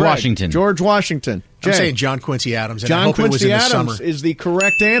 George Greg. Washington. George Washington. Jay. I'm saying John Quincy Adams, and John I hope Quincy it was in the Adams summer. is the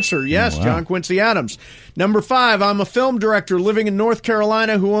correct answer. Yes, Oh, wow. John Quincy Adams. Number 5, I'm a film director living in North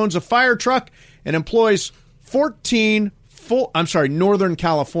Carolina who owns a fire truck and employs Northern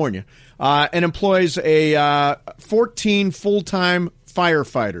California, and employs 14 full-time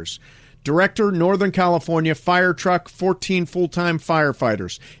firefighters. Director, Northern California, fire truck, 14 full-time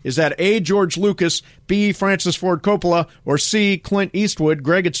firefighters. Is that A, George Lucas, B, Francis Ford Coppola, or C, Clint Eastwood?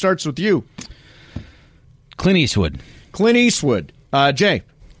 Greg, it starts with you. Clint Eastwood. Clint Eastwood. Jay.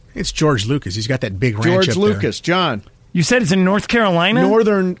 It's George Lucas. He's got that big ranch George up Lucas. there. John. You said it's in North Carolina?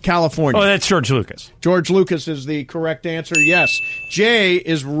 Northern California. Oh, that's George Lucas. George Lucas is the correct answer. Yes. Jay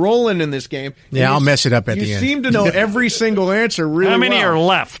is rolling in this game. Yeah, I'll mess it up at the You end. seem to know every single answer really well. How many are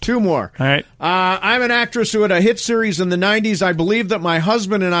left? 2 more. All right. I'm an actress who had a hit series in the 90s. I believe that my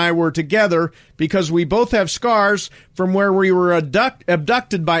husband and I were together because we both have scars from where we were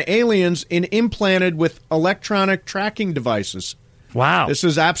abducted by aliens and implanted with electronic tracking devices. Wow. This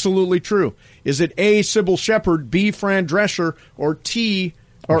is absolutely true. Is it A, Sybil Shepherd, B, Fran Drescher, or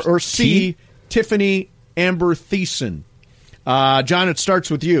or C, Tiffany Amber Thiessen? John, it starts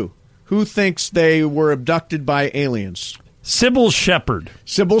with you. Who thinks they were abducted by aliens? Sybil Shepherd.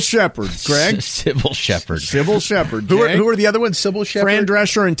 Sybil Shepherd. Greg? Sybil Shepherd. Sybil Shepherd. Who Jay? are the other ones? Sybil Shepherd? Fran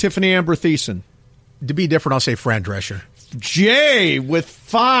Drescher and Tiffany Amber Thiessen. To be different, I'll say Fran Drescher. Jay with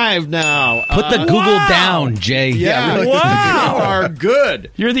 5 now. Put the Google down, Jay. Yeah, really. Wow. You are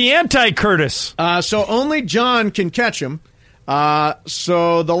good. You're the anti-Curtis. So only John can catch him.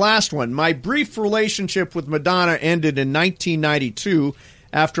 So the last one. My brief relationship with Madonna ended in 1992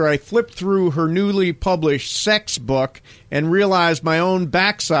 after I flipped through her newly published sex book and realized my own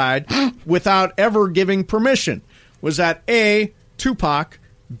backside without ever giving permission? Was that A, Tupac,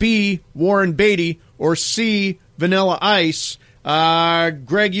 B, Warren Beatty, or C, Vanilla Ice?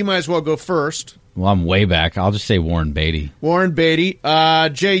 Greg, you might as well go first. Well, I'm way back. I'll just say Warren Beatty. Warren Beatty.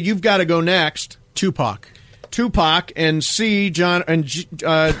 Jay, you've got to go next. Tupac. And C, John, and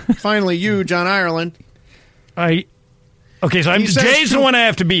finally you, John Ireland. Okay, so Jay's the one I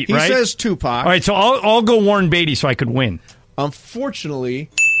have to beat, right? He says Tupac. All right, so I'll go Warren Beatty so I could win. Unfortunately,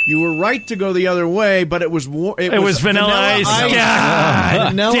 you were right to go the other way, but it was Vanilla Ice.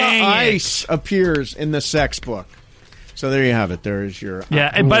 God, Vanilla dang Ice appears in the sex book. So there you have it. There is your...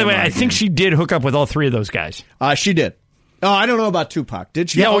 and by the way, I think she did hook up with all three of those guys. She did. Oh, I don't know about Tupac. Did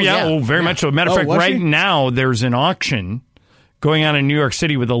she? Yeah, very much so. Matter of fact, right now there's an auction going on in New York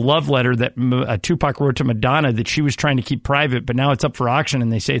City with a love letter that Tupac wrote to Madonna that she was trying to keep private, but now it's up for auction,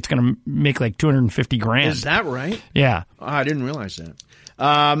 and they say it's going to make like $250,000. Is that right? Yeah. Oh, I didn't realize that.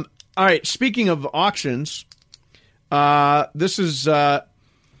 All right, speaking of auctions, this is...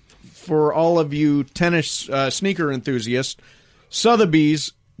 for all of you tennis sneaker enthusiasts,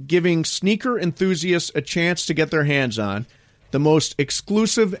 Sotheby's giving sneaker enthusiasts a chance to get their hands on the most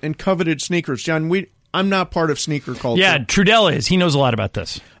exclusive and coveted sneakers. John, I'm not part of sneaker culture. Yeah, Trudell is. He knows a lot about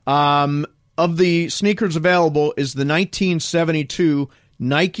this. Of the sneakers available is the 1972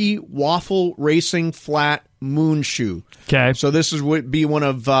 Nike Waffle Racing Flat Moon Shoe. Okay. So this would be one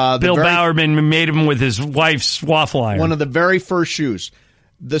of Bill Bowerman made him with his wife's waffle iron. One of the very first shoes.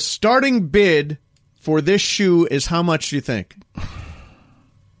 The starting bid for this shoe is how much do you think?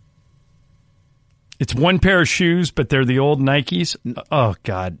 It's one pair of shoes, but they're the old Nikes. Oh,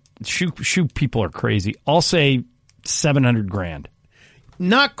 God. Shoe people are crazy. I'll say $700,000.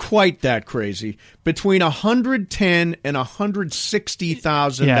 Not quite that crazy. Between $110,000 and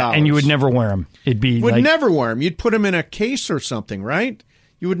 $160,000. Yeah, and you would never wear them. Never wear them. You'd put them in a case or something, right?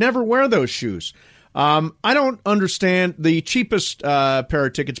 You would never wear those shoes. I don't understand the cheapest pair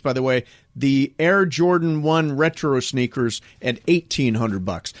of tickets, by the way, the Air Jordan 1 retro sneakers at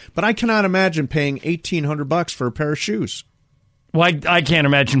 $1,800. But I cannot imagine paying $1,800 for a pair of shoes. Well, I can't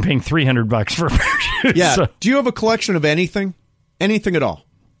imagine paying $300 for a pair of shoes. Yeah. So. Do you have a collection of anything? Anything at all?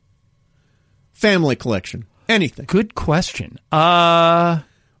 Family collection? Anything? Good question.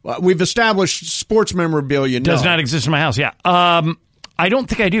 We've established sports memorabilia. Does not exist in my house. Yeah. I don't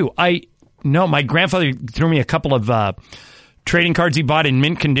think I do. No, my grandfather threw me a couple of trading cards he bought in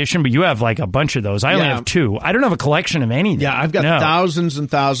mint condition, but you have like a bunch of those. I only have two. I don't have a collection of anything. Yeah, I've got thousands and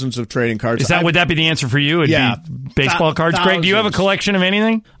thousands of trading cards. Would that be the answer for you? It'd be baseball cards. Thousands. Greg, do you have a collection of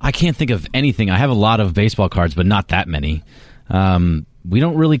anything? I can't think of anything. I have a lot of baseball cards, but not that many. We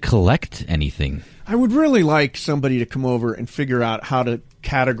don't really collect anything. I would really like somebody to come over and figure out how to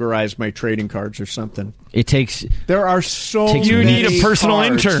categorize my trading cards or something. There are so many. You need a personal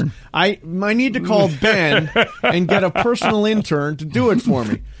cards. intern. I need to call Ben and get a personal intern to do it for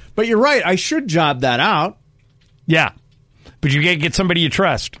me. But you're right. I should job that out. Yeah. But you get somebody you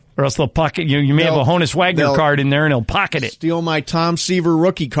trust, or else they'll pocket you. You may have a Honus Wagner card in there, and they'll pocket it. Steal my Tom Seaver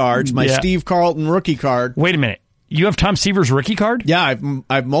rookie cards, my Steve Carlton rookie card. Wait a minute. You have Tom Seaver's rookie card? Yeah,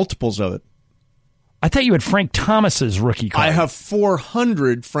 I have multiples of it. I thought you had Frank Thomas's rookie card. I have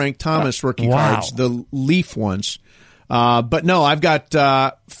 400 Frank Thomas rookie cards, the Leaf ones. But no, I've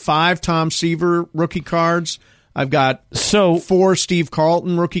got 5 Tom Seaver rookie cards. I've got 4 Steve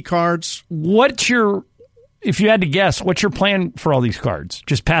Carlton rookie cards. If you had to guess, what's your plan for all these cards?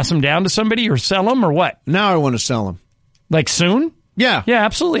 Just pass them down to somebody or sell them or what? Now I want to sell them. Like soon? Yeah. Yeah,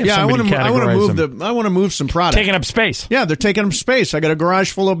 absolutely. I want to move some product. Taking up space. Yeah, they're taking up space. I got a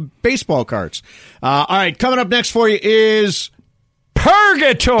garage full of baseball cards. All right, coming up next for you is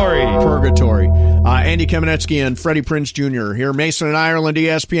Purgatory. Andy Kamenetzky and Freddie Prinze Jr. here, Mason and Ireland,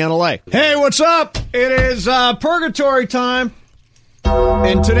 ESPN LA. Hey, what's up? It is Purgatory time.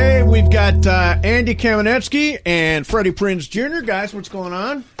 And today we've got Andy Kamenetzky and Freddie Prinze Jr. Guys, what's going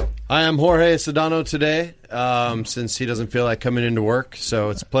on? I am Jorge Sedano today, since he doesn't feel like coming into work. So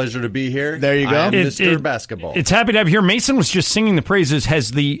it's a pleasure to be here. There you go. I am Mr. Basketball. It's happy to have you here. Mason was just singing the praises.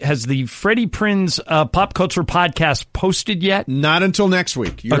 Has the Freddie Prinze Pop Culture podcast posted yet? Not until next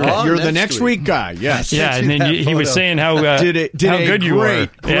week. You're the next week guy. Yes. Yeah, and then he was saying how good you were.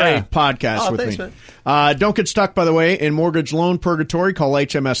 Great podcast with me. Man. Don't get stuck, by the way, in mortgage loan purgatory. Call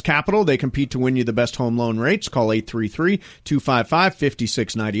HMS Capital. They compete to win you the best home loan rates. Call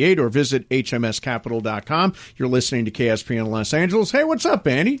 833-255-5698 or visit hmscapital.com. You're listening to KSPN Los Angeles. Hey, what's up,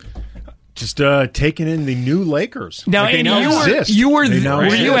 Andy? Just taking in the new Lakers. Now, like Andy, you were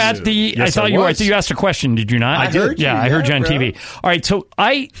at the? Yes, I thought you were. I think you asked a question. Did you not? I heard you. Yeah, I heard you on bro. TV. All right, so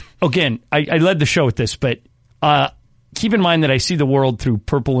I led the show with this, but keep in mind that I see the world through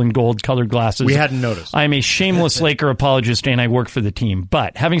purple and gold colored glasses. We hadn't noticed. I'm a shameless Laker apologist, and I work for the team.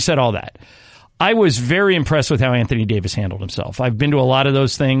 But having said all that, I was very impressed with how Anthony Davis handled himself. I've been to a lot of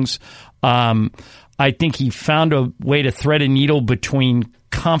those things. I think he found a way to thread a needle between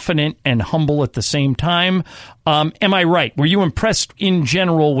confident and humble at the same time. Am I right? Were you impressed in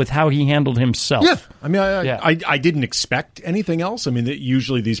general with how he handled himself? Yeah. I mean, I didn't expect anything else. I mean,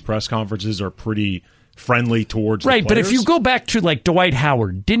 usually these press conferences are pretty friendly towards the right, but if players. you go back to like Dwight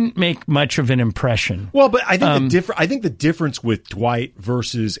Howard, didn't make much of an impression. Well, but I think the difference with Dwight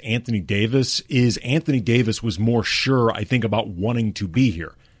versus Anthony Davis is Anthony Davis was more sure, I think, about wanting to be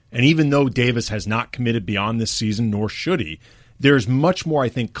here. And even though Davis has not committed beyond this season, nor should he, there's much more, I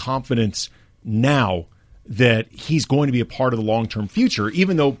think, confidence now that he's going to be a part of the long-term future,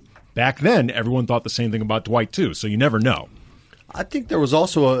 even though back then everyone thought the same thing about Dwight too, so you never know. I think there was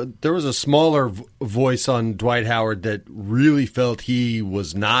also a smaller voice on Dwight Howard that really felt he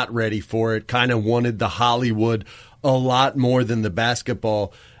was not ready for it, kind of wanted the Hollywood a lot more than the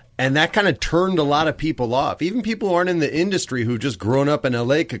basketball. And that kind of turned a lot of people off. Even people who aren't in the industry who've just grown up in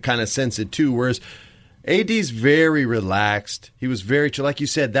L.A. could kind of sense it too. Whereas AD's very relaxed. He was very, like you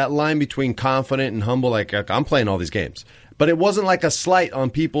said, that line between confident and humble, like I'm playing all these games. But it wasn't like a slight on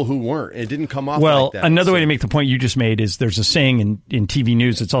people who weren't. It didn't come off like that. Another way to make the point you just made is there's a saying in TV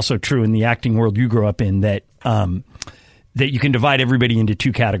news, it's also true in the acting world you grew up in, that that you can divide everybody into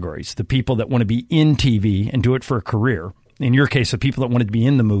two categories. The people that want to be in TV and do it for a career. In your case, the people that wanted to be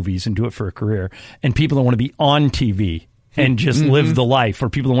in the movies and do it for a career, and people that want to be on TV and just live the life, or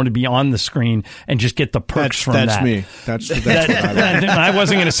people that want to be on the screen and just get the perks from that. That's me. That's what I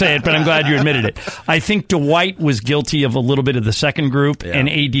wasn't going to say it, but I'm glad you admitted it. I think Dwight was guilty of a little bit of the second group, and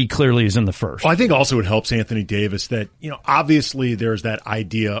AD clearly is in the first. Well, I think also it helps Anthony Davis that, obviously there's that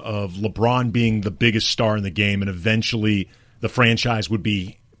idea of LeBron being the biggest star in the game, and eventually the franchise would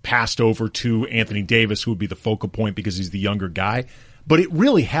be passed over to Anthony Davis, who would be the focal point because he's the younger guy. But it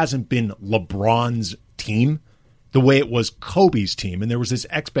really hasn't been LeBron's team the way it was Kobe's team. And there was this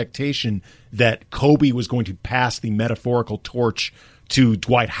expectation that Kobe was going to pass the metaphorical torch to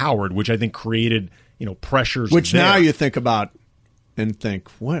Dwight Howard, which I think created, pressures. Which there. now you think about and think,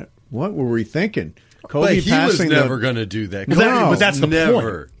 what were we thinking? But Kobe he was never going to do that. But that's the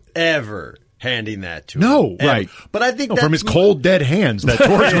never, point. Ever handing that to him. No, ever. right. But I think from his cold, dead hands, that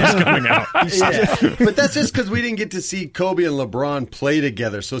torch was coming out. Yeah. But that's just because we didn't get to see Kobe and LeBron play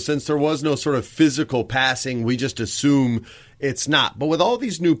together. So since there was no sort of physical passing, we just assume it's not. But with all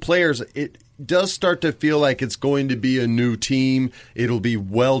these new players, it does start to feel like it's going to be a new team. It'll be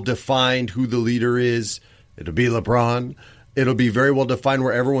well defined who the leader is. It'll be LeBron. It'll be very well defined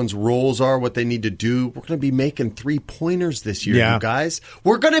where everyone's roles are, what they need to do. We're going to be making three-pointers this year, you guys.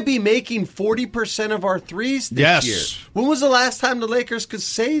 We're going to be making 40% of our threes this year. When was the last time the Lakers could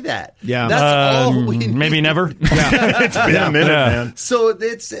say that? Yeah. That's all we need. Maybe never. It's been a minute, man. So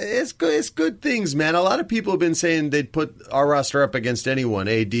it's good. It's good things, man. A lot of people have been saying they'd put our roster up against anyone,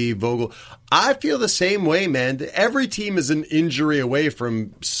 AD, Vogel. I feel the same way, man. Every team is an injury away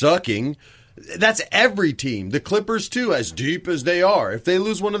from sucking. That's every team. The Clippers, too, as deep as they are. If they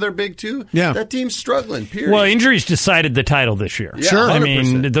lose one of their big two, that team's struggling, period. Well, injuries decided the title this year. Yeah, sure. 100%. I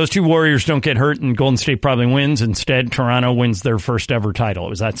mean, those two Warriors don't get hurt, and Golden State probably wins. Instead, Toronto wins their first ever title. It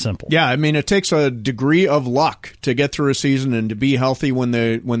was that simple. Yeah, I mean, it takes a degree of luck to get through a season and to be healthy when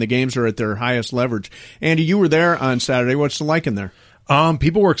the games are at their highest leverage. Andy, you were there on Saturday. What's it like in there?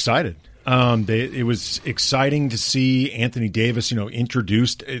 People were excited. It was exciting to see Anthony Davis,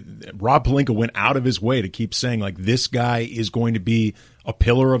 introduced. Rob Pelinka went out of his way to keep saying, like, this guy is going to be a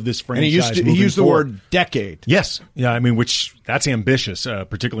pillar of this franchise. And he used the word decade. Yes. Yeah, I mean, which that's ambitious,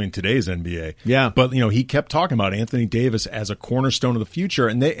 particularly in today's NBA. Yeah. But, he kept talking about Anthony Davis as a cornerstone of the future.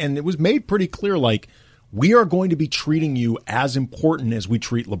 And it was made pretty clear, like, we are going to be treating you as important as we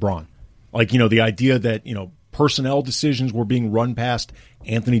treat LeBron. Like, the idea that, personnel decisions were being run past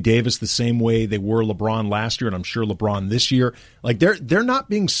Anthony Davis the same way they were LeBron last year, and I'm sure LeBron this year. Like, they're not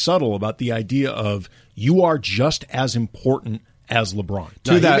being subtle about the idea of you are just as important as LeBron.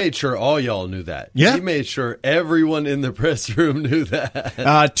 No, he made sure all y'all knew that. Yeah. He made sure everyone in the press room knew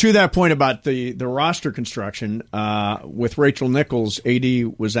that. To that point about the roster construction, with Rachel Nichols,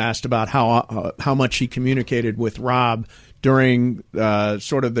 AD was asked about how much he communicated with Rob during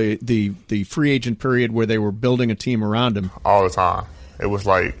sort of the free agent period where they were building a team around him. All the time. It was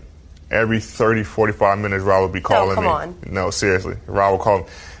like every 30, 45 minutes, Rob would be calling me. On. No, seriously. Rob would call me,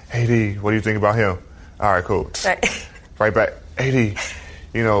 "Hey D, what do you think about him?" All right, cool. Right back, "Hey D,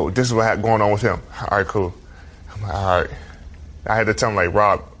 you know, this is what going on with him." All right, cool. I'm like, all right. I had to tell him, like,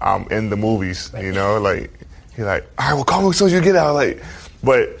 Rob, I'm in the movies, you know, like, he's like, all right, well, call me as soon as you get out, like,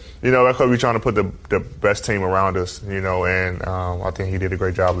 but, you know, that's why we're trying to put the best team around us, you know, and I think he did a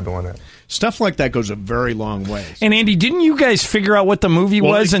great job of doing that. Stuff like that goes a very long way. And Andy, didn't you guys figure out what the movie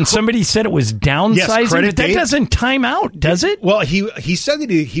was? And somebody said it was downsizing, yes, but that doesn't time out, does it? Well, he said that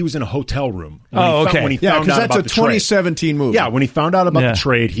he was in a hotel room. Okay. When he found out that's about a the 2017 movie. Yeah, when he found out about the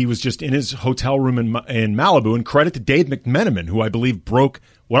trade, he was just in his hotel room in Malibu. And credit to Dave McMenamin, who I believe broke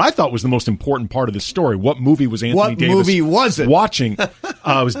what I thought was the most important part of the story. What movie was Anthony Davis movie was it? watching?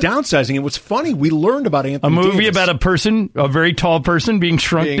 Was downsizing. And what's funny, we learned about Anthony Davis. A movie Davis. about a person, a very tall person being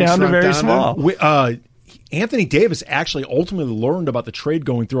shrunk down to very small. Anthony Davis actually ultimately learned about the trade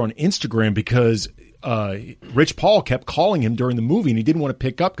going through on Instagram because Rich Paul kept calling him during the movie, and he didn't want to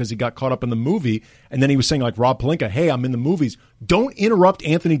pick up because he got caught up in the movie. And then he was saying, like, Rob Pelinka, hey, I'm in the movies. Don't interrupt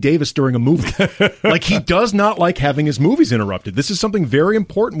Anthony Davis during a movie. Like, he does not like having his movies interrupted. This is something very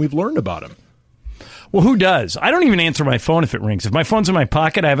important we've learned about him. Well, who does? I don't even answer my phone if it rings. If my phone's in my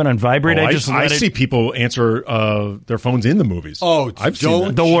pocket, I have it on vibrate. I see people answer their phones in the movies. Oh, I've seen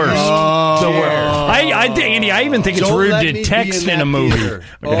that. The worst. The worst. Andy, I even think it's rude to text in a movie.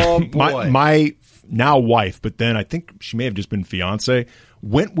 Oh, boy. My now wife, but then I think she may have just been fiance,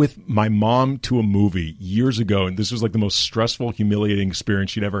 went with my mom to a movie years ago, and this was like the most stressful, humiliating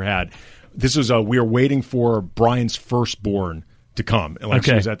experience she'd ever had. This was we were waiting for Brian's firstborn to come, and like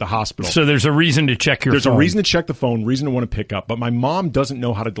she was at the hospital. So there's a reason to check your phone. There's a reason to check the phone, reason to want to pick up. But my mom doesn't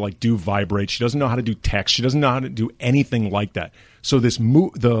know how to like do vibrate. She doesn't know how to do text. She doesn't know how to do anything like that. So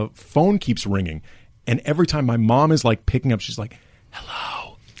the phone keeps ringing, and every time my mom is like picking up, she's like, "Hello."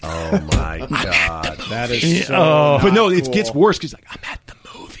 Oh my God, that is so. But no, cool. it gets worse because like I'm at the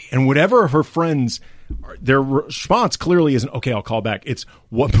movie, and whatever her friends. Their response clearly isn't, okay, I'll call back. It's,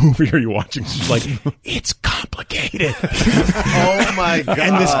 what movie are you watching? She's like, it's complicated. Oh, my God.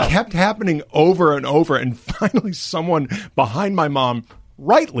 And this kept happening over and over. And finally, someone behind my mom,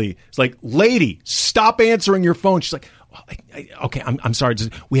 rightly, is like, lady, stop answering your phone. She's like, okay, I'm sorry.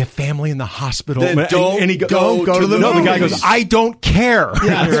 We have family in the hospital. Then don't go to the No, the guy movies. goes, I don't care.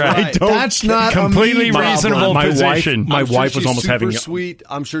 Yeah, that's right. That's not completely a reasonable position. My wife was almost having sweet.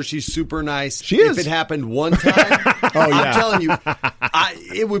 I'm sure she's super nice. She is. If it happened one time, I'm telling you,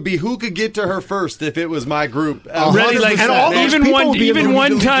 it would be who could get to her first if it was my group. Really, like, and all even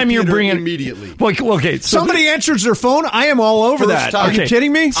one time you're bringing immediately. Okay, so somebody answers their phone. I am all over that. Time. Are you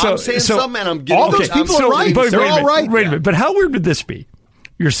kidding me? I'm saying something, and I'm getting all those people are right. They're all right. Wait a minute, but how weird would this be?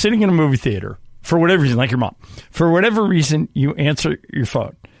 You're sitting in a movie theater for whatever reason, like your mom. For whatever reason, you answer your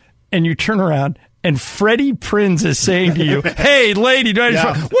phone, and you turn around, and Freddie Prinze is saying to you, "Hey, lady, do I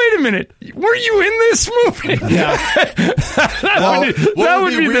just wait a minute? Were you in this movie?" Yeah. that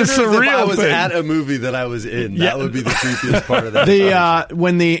would be the surreal if I was thing. at a movie that I was in. That would be the creepiest part of that.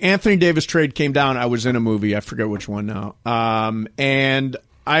 When the Anthony Davis trade came down, I was in a movie. I forget which one now. And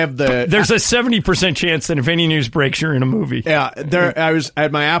I have There's a 70% chance that if any news breaks, you're in a movie. Yeah, I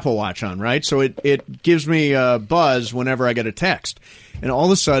had my Apple Watch on, right? So it gives me a buzz whenever I get a text. And all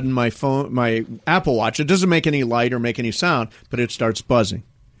of a sudden, my Apple Watch, it doesn't make any light or make any sound, but it starts buzzing.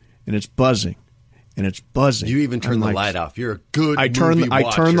 And it's buzzing. And it's buzzing. You even turn the light off. You're a good I turn movie watcher.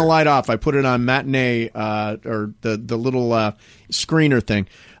 I turn the light off. I put it on matinee or the little screener thing.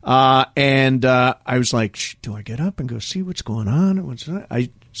 And I was like, do I get up and go see what's going on?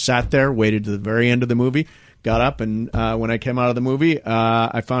 I sat there, waited to the very end of the movie, got up, and when I came out of the movie,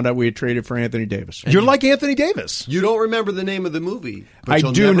 I found out we had traded for Anthony Davis. You're like Anthony Davis. You don't remember the name of the movie, but I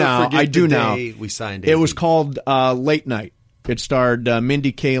you'll do never now. forget I do the now. day we signed it was called Late Night. It starred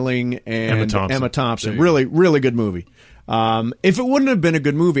Mindy Kaling and Emma Thompson. Really, really good movie. If it wouldn't have been a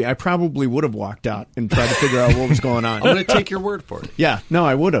good movie, I probably would have walked out and tried to figure out what was going on. I'm going to take your word for it. Yeah, no,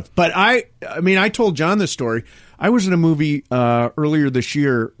 I would have. But I told John this story. I was in a movie earlier this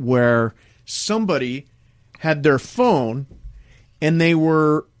year where somebody had their phone and they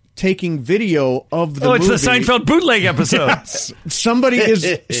were taking video of the movie. Oh, it's the Seinfeld bootleg episode. Yes. Somebody is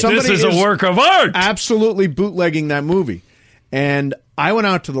this is a work of art. Absolutely bootlegging that movie. And I went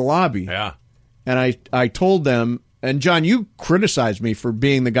out to the lobby. Yeah. And I told them, and John, you criticized me for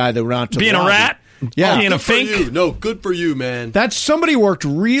being the guy that went out to being the lobby. a rat? Yeah. Being a fake? No, good for you, man. That's somebody worked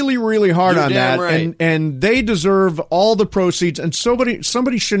really, really hard You're on damn that, right. and they deserve all the proceeds. And somebody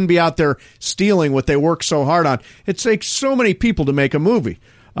shouldn't be out there stealing what they worked so hard on. It takes so many people to make a movie.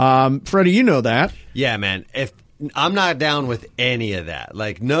 Freddie, you know that. Yeah, man. If I'm not down with any of that,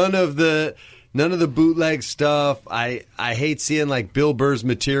 like none of the None of the bootleg stuff. I hate seeing like Bill Burr's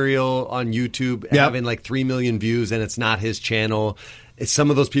material on YouTube having like 3 million views and it's not his channel.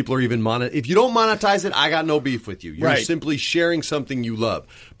 Some of those people are even if you don't monetize it, I got no beef with you. You're simply sharing something you love.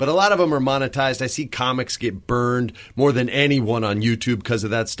 But a lot of them are monetized. I see comics get burned more than anyone on YouTube because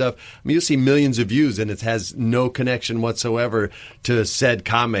of that stuff. I mean, you'll see millions of views and it has no connection whatsoever to said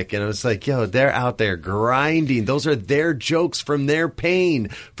comic. And it's like, yo, they're out there grinding. Those are their jokes from their pain,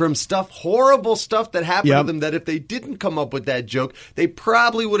 from horrible stuff that happened to them that if they didn't come up with that joke, they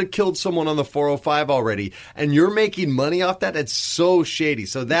probably would have killed someone on the 405 already. And you're making money off that? It's so shady.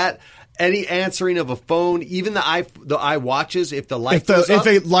 So that any answering of a phone, even the iWatches, if the light goes up,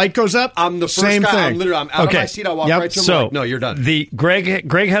 if a light goes up, I'm the first same guy. thing. I'm out of my seat. I'll walk right to him. So like, no, you're done. Greg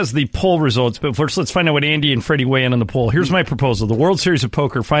has the poll results, but first let's find out what Andy and Freddie weigh in on the poll. Here's my proposal: the World Series of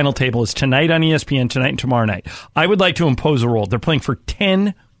Poker final table is tonight on ESPN, tonight and tomorrow night. I would like to impose a rule. They're playing for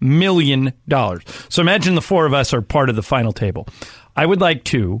 $10 million. So imagine the four of us are part of the final table. I would like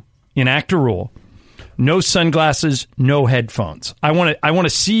to enact a rule. No sunglasses, no headphones. I want to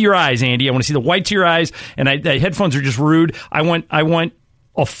see your eyes, Andy. I want to see the whites of your eyes, and the headphones are just rude. I want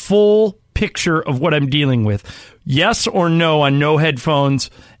a full picture of what I'm dealing with. Yes or no on no headphones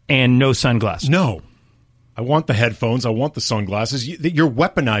and no sunglasses? No. I want the headphones. I want the sunglasses. You're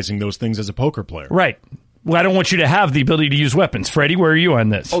weaponizing those things as a poker player. Right. Well, I don't want you to have the ability to use weapons. Freddie, where are you on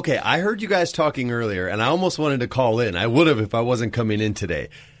this? Okay, I heard you guys talking earlier, and I almost wanted to call in. I would have if I wasn't coming in today.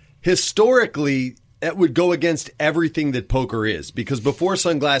 Historically, that would go against everything that poker is, because before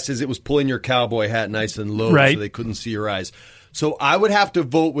sunglasses, it was pulling your cowboy hat nice and low so they couldn't see your eyes. So I would have to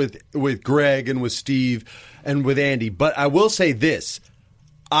vote with Greg and with Steve and with Andy. But I will say this.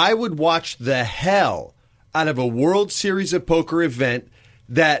 I would watch the hell out of a World Series of Poker event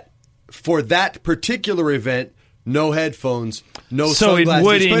that for that particular event, no headphones, no sunglasses. So it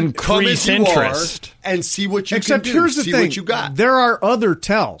would increase interest. And see what you Except can do. Here's the see thing. what you got. There are other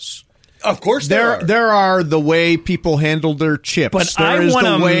tells. Of course there are. There are the way people handle their chips. But there I want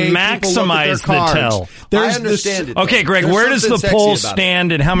to maximize the tell. I understand it. Okay, Greg, where does the poll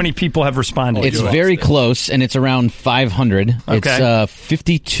stand and how many people have responded? It's very close, and it's around 500. Okay. It's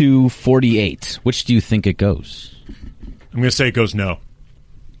 52-48. Which do you think it goes? I'm going to say it goes no.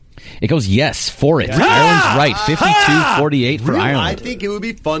 It goes yes for it. Ireland's right. 52-48 for Ireland. I think it would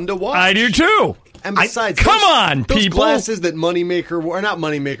be fun to watch. I do too. And besides, come on, those people. glasses that Moneymaker wore, not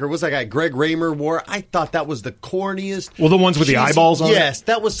Moneymaker, what's that guy, Greg Raymer wore? I thought that was the corniest. Well, the ones with the eyeballs on it? Yes,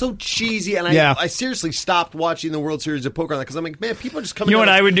 that was so cheesy. And I seriously stopped watching the World Series of Poker on that because I'm like, man, people are just coming. You know what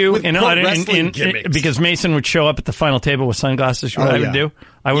I would do? Gimmicks. Because Mason would show up at the final table with sunglasses. You know what I would do?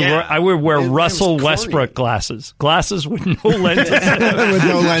 I would wear Russell Westbrook glasses with no lenses. With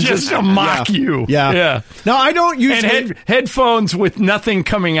no lenses. Just to mock you. Yeah. No, I don't use headphones with nothing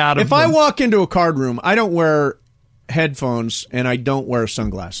coming out of them. If I walk into a card room, I don't wear headphones and I don't wear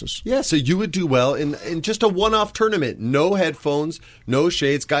sunglasses. Yeah, so you would do well in just a one-off tournament. No headphones, no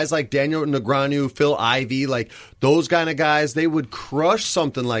shades. Guys like Daniel Negreanu, Phil Ivey, like those kind of guys, they would crush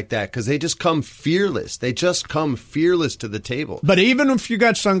something like that because they just come fearless. They just come fearless to the table. But even if you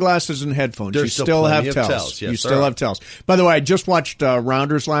got sunglasses and headphones, There's you still have tells. Yes, you still have tells. By the way, I just watched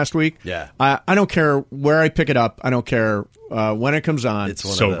Rounders last week. Yeah. I don't care where I pick it up. I don't care when it comes on. It's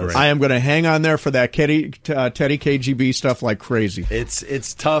one of those. Great. I am going to hang on there for that Teddy KGB stuff like crazy.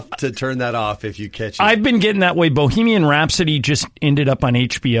 It's tough to turn that off if you catch it. I've been getting that way. Bohemian Rhapsody just ended up on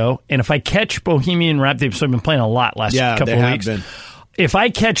HBO, and if I catch Bohemian Rhapsody, so I've been playing a lot last couple of weeks. If I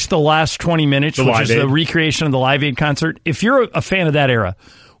catch the last 20 minutes, which is the recreation of the Live Aid concert, if you're a fan of that era,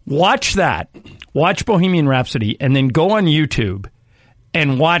 watch that. Watch Bohemian Rhapsody, and then go on YouTube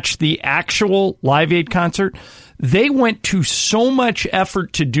and watch the actual Live Aid concert. They went to so much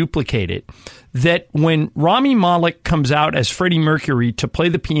effort to duplicate it that when Rami Malek comes out as Freddie Mercury to play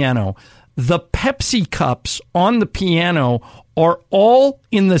the piano, the Pepsi cups on the piano are all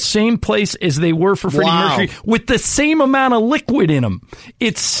in the same place as they were for Freddie Mercury with the same amount of liquid in them.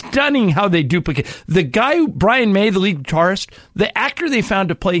 It's stunning how they duplicate. The guy, Brian May, the lead guitarist, the actor they found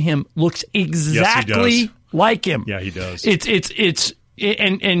to play him looks exactly like him. Yeah, he does.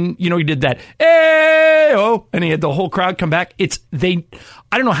 And you know, he did that, hey-oh, and he had the whole crowd come back.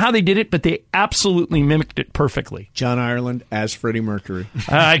 I don't know how they did it, but they absolutely mimicked it perfectly. John Ireland as Freddie Mercury.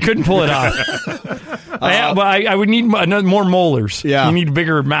 I couldn't pull it off. I would need more molars. Yeah. You need a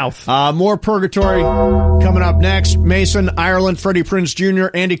bigger mouth. More Purgatory coming up next. Mason, Ireland, Freddie Prinze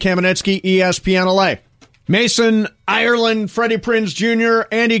Jr., Andy Kamenetzky, ESPN LA. Mason, Ireland, Freddie Prinze Jr.,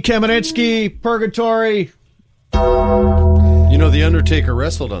 Andy Kamenetzky, Purgatory. You know, The Undertaker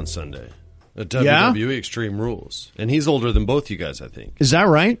wrestled on Sunday. The WWE Extreme Rules. And he's older than both you guys, I think. Is that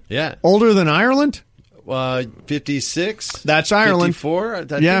right? Yeah. Older than Ireland? 56. That's Ireland. 54. I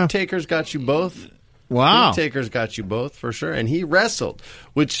think Taker's got you both. Wow. Taker's got you both for sure. And he wrestled,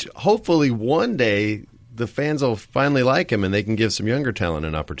 which hopefully one day the fans will finally like him and they can give some younger talent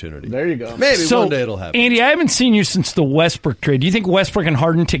an opportunity. There you go. Maybe one day it'll happen. Andy, I haven't seen you since the Westbrook trade. Do you think Westbrook and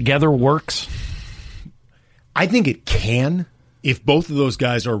Harden together works? I think it can if both of those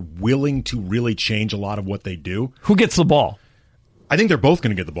guys are willing to really change a lot of what they do. Who gets the ball? I think they're both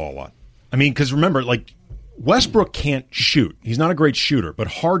going to get the ball a lot. I mean, because remember, like, Westbrook can't shoot. He's not a great shooter, but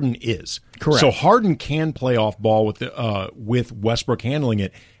Harden is. Correct. So Harden can play off ball with Westbrook handling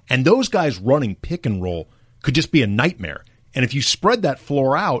it, and those guys running pick and roll could just be a nightmare. And if you spread that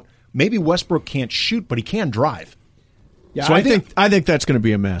floor out, maybe Westbrook can't shoot, but he can drive. Yeah, so I think that's going to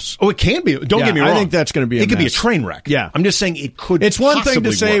be a mess. Oh, it can be. Don't get me wrong. I think that's going to be a mess. It could be a train wreck. Yeah. I'm just saying it could. It's one thing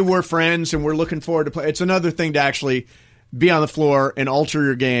to say work. we're friends and we're looking forward to play. It's another thing to actually be on the floor and alter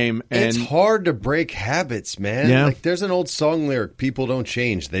your game. And it's hard to break habits, man. Yeah. Like, there's an old song lyric, people don't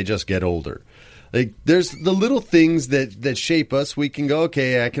change, they just get older. Like, there's the little things that shape us. We can go,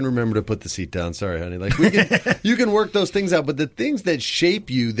 okay, I can remember to put the seat down. Sorry, honey. Like, you can work those things out. But the things that shape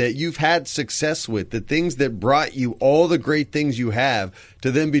you, that you've had success with, the things that brought you all the great things you have,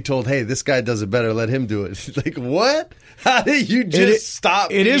 to then be told, hey, this guy does it better, let him do it. Like, what? How did you just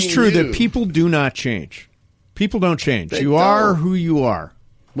stop? It is true you? that people do not change. People don't change. They you don't. are who you are.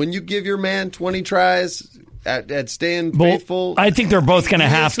 When you give your man 20 tries at staying faithful, I think they're both going to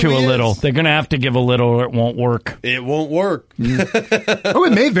have to a little. They're going to have to give a little or it won't work. It won't work. Oh,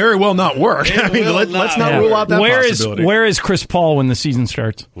 it may very well not work. I mean, let's not rule out that possibility. Where is Chris Paul when the season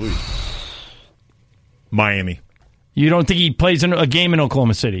starts? Miami. You don't think he plays in a game in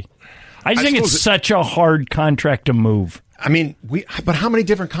Oklahoma City? I just think it's such a hard contract to move. I mean, but how many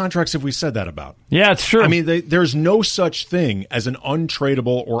different contracts have we said that about? Yeah, it's true. I mean, there's no such thing as an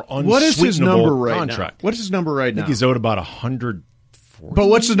untradeable or unsweetenable What is his number right contract. now? What is his number right I think now? he's owed about 140. But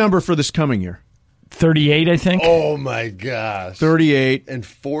what's the number for this coming year? 38, I think. Oh, my gosh. 38. And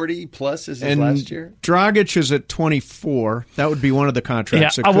 40 plus is his last year? Dragic is at 24. That would be one of the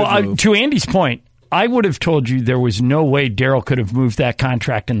contracts that could move. To Andy's point, I would have told you there was no way Daryl could have moved that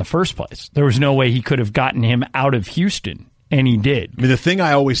contract in the first place. There was no way he could have gotten him out of Houston, and he did. I mean, the thing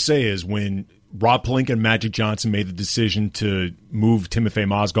I always say is when Rob Pelinka and Magic Johnson made the decision to move Timofey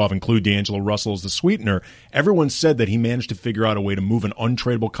Mozgov, include D'Angelo Russell as the sweetener, everyone said that he managed to figure out a way to move an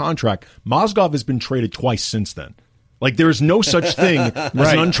untradeable contract. Mozgov has been traded twice since then. Like, there is no such thing as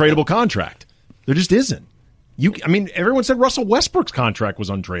an untradeable contract. There just isn't. Everyone said Russell Westbrook's contract was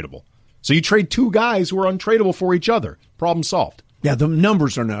untradeable. So you trade two guys who are untradeable for each other. Problem solved. Yeah, the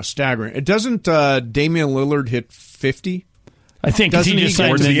numbers are now staggering. It doesn't Damian Lillard hit 50? I think because he just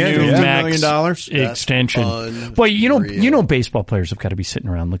signed the new max extension. Well, you know, baseball players have got to be sitting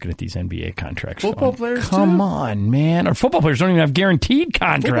around looking at these NBA contracts. Football players, come on, man! Or football players don't even have guaranteed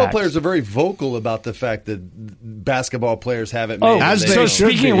contracts. Football players are very vocal about the fact that basketball players haven't made. So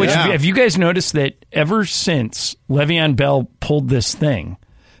speaking of which, have you guys noticed that ever since Le'Veon Bell pulled this thing,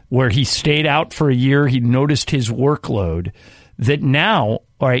 where he stayed out for a year, he noticed his workload, that now,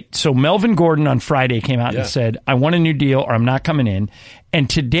 all right, so Melvin Gordon on Friday came out and said, I want a new deal or I'm not coming in. And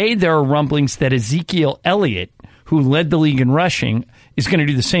today there are rumblings that Ezekiel Elliott, who led the league in rushing, is going to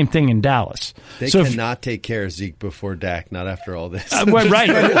do the same thing in Dallas. They cannot take care of Zeke before Dak, not after all this. Right.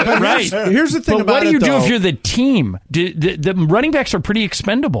 Here's the thing about it, what do you do if you're the team? The running backs are pretty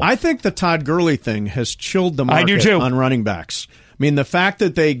expendable. I think the Todd Gurley thing has chilled the market on running backs. I mean, the fact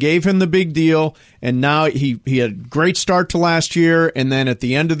that they gave him the big deal, and now he had a great start to last year, and then at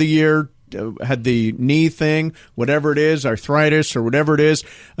the end of the year had the knee thing, whatever it is, arthritis or whatever it is.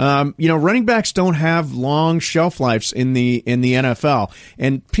 Running backs don't have long shelf lives in the NFL,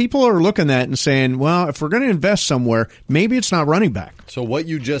 and people are looking at that and saying, well, if we're going to invest somewhere, maybe it's not running back. So what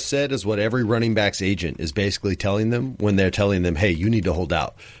you just said is what every running back's agent is basically telling them when they're telling them, hey, you need to hold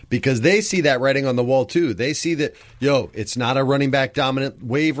out. Because they see that writing on the wall, too. They see that, it's not a running back dominant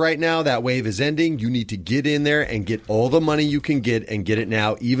wave right now. That wave is ending. You need to get in there and get all the money you can get and get it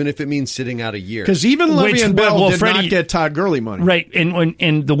now, even if it means sitting out a year. Because even Le'Veon Bell did not get Todd Gurley money. Right.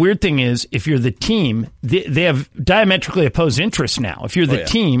 And the weird thing is, if you're the team, they have diametrically opposed interests now. If you're the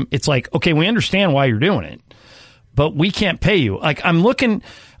team, it's like, okay, we understand why you're doing it, but we can't pay you. Like, I'm looking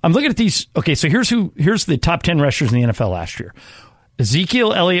at these. Okay, so here's the top 10 rushers in the NFL last year.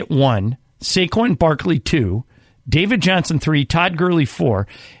 Ezekiel Elliott 1, Saquon Barkley 2, David Johnson 3, Todd Gurley 4.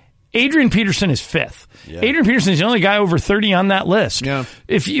 Adrian Peterson is 5th. Yeah. Adrian Peterson is the only guy over 30 on that list. Yeah.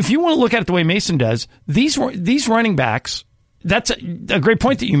 If you want to look at it the way Mason does, these running backs that's a great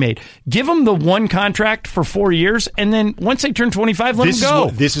point that you made. Give them the one contract for 4 years, and then once they turn 25, let them go.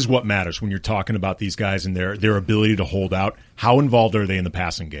 This is what matters when you're talking about these guys and their ability to hold out. How involved are they in the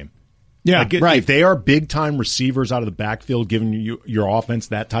passing game? Yeah, right. If they are big-time receivers out of the backfield, giving your offense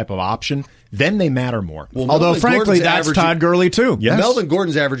that type of option, then they matter more. Well, although, frankly, that's Todd Gurley, too. Yes. Melvin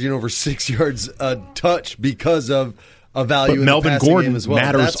Gordon's averaging over 6 yards a touch because of a value in Melvin the passing Gordon game as well.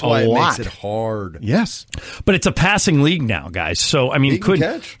 matters That's why a lot. It makes it hard. Yes. But it's a passing league now, guys. So, I mean,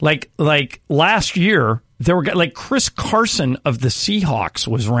 like last year, there were like Chris Carson of the Seahawks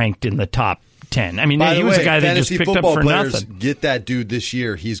was ranked in the top 10. I mean, he was a guy that just picked up for nothing. Get that dude this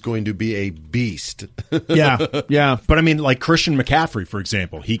year. He's going to be a beast. Yeah. But I mean, like Christian McCaffrey, for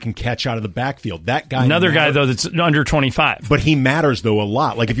example, he can catch out of the backfield. That guy, another guy though that's under 25. But he matters though a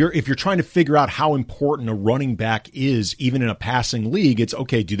lot. Like if you're trying to figure out how important a running back is, even in a passing league, it's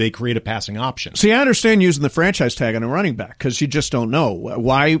okay. Do they create a passing option? See, I understand using the franchise tag on a running back because you just don't know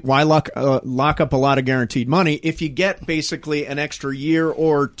why lock up a lot of guaranteed money if you get basically an extra year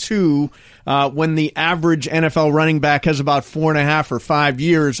or two. When the average NFL running back has about 4.5 or 5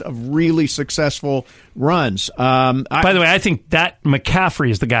 years of really successful runs. By the way, I think that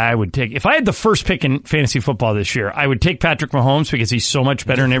McCaffrey is the guy I would take. If I had the first pick in fantasy football this year, I would take Patrick Mahomes because he's so much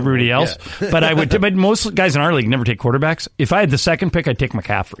better than everybody else. Yeah. But most guys in our league never take quarterbacks. If I had the second pick, I'd take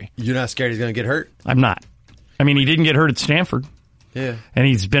McCaffrey. You're not scared he's going to get hurt? I'm not. I mean, he didn't get hurt at Stanford. Yeah, and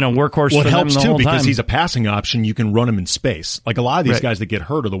he's been a workhorse for them the whole time. Well, it helps too because he's a passing option. You can run him in space. Like a lot of these guys that get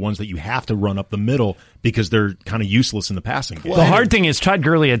hurt are the ones that you have to run up the middle because they're kind of useless in the passing game. The hard thing is Todd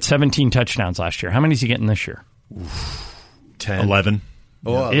Gurley had 17 touchdowns last year. How many is he getting this year? 10. 11.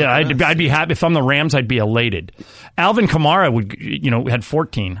 Oh, yeah, I'd be happy. If I'm the Rams, I'd be elated. Alvin Kamara had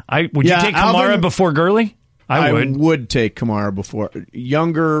 14. Would you take Kamara before Gurley? I would take Kamara before.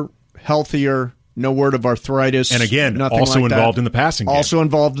 Younger, healthier. No word of arthritis. And again, nothing also like involved that. in the passing game. Also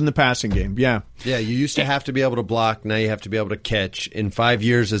involved in the passing game, yeah. Yeah, you used to have to be able to block. Now you have to be able to catch. In 5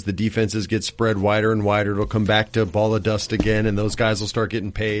 years, as the defenses get spread wider and wider, it'll come back to a ball of dust again, and those guys will start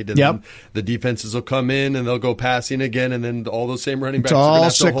getting paid. And then the defenses will come in, and they'll go passing again, and then all those same running backs are going to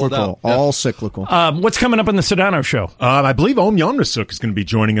have to hold out. All cyclical. What's coming up on the Sedano show? I believe Om Yonrasuk is going to be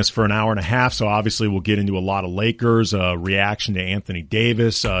joining us for an hour and a half, so obviously we'll get into a lot of Lakers, reaction to Anthony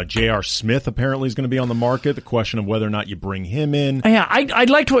Davis. J.R. Smith apparently is going to be on the market. The question of whether or not you bring him in. Yeah, I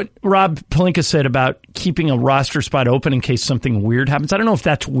liked what Rob Pelinka said about keeping a roster spot open in case something weird happens. I don't know if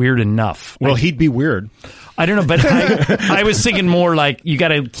that's weird enough. Well, he'd be weird. I don't know, but I was thinking more like you got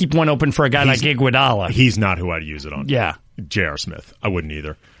to keep one open for a guy like Iguodala. He's not who I'd use it on. Yeah. J.R. Smith. I wouldn't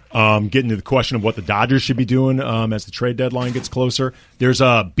either. Getting to the question of what the Dodgers should be doing as the trade deadline gets closer. There's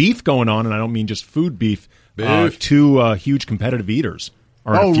beef going on, and I don't mean just food beef. Two huge competitive eaters.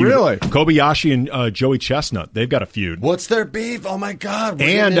 Really? Kobayashi and Joey Chestnut. They've got a feud. What's their beef? Oh, my God.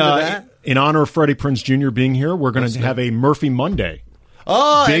 And in honor of Freddie Prinze Jr. being here, we're going to have a Murphy Monday.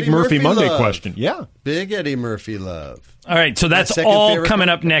 Oh, Big Eddie Murphy Monday love. Question. Yeah. Big Eddie Murphy love. All right, so that's all coming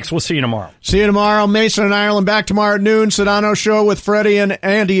up next. We'll see you tomorrow. See you tomorrow. Mason and Ireland back tomorrow at noon. Sedano Show with Freddie and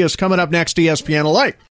Andy is coming up next, ESPN LA.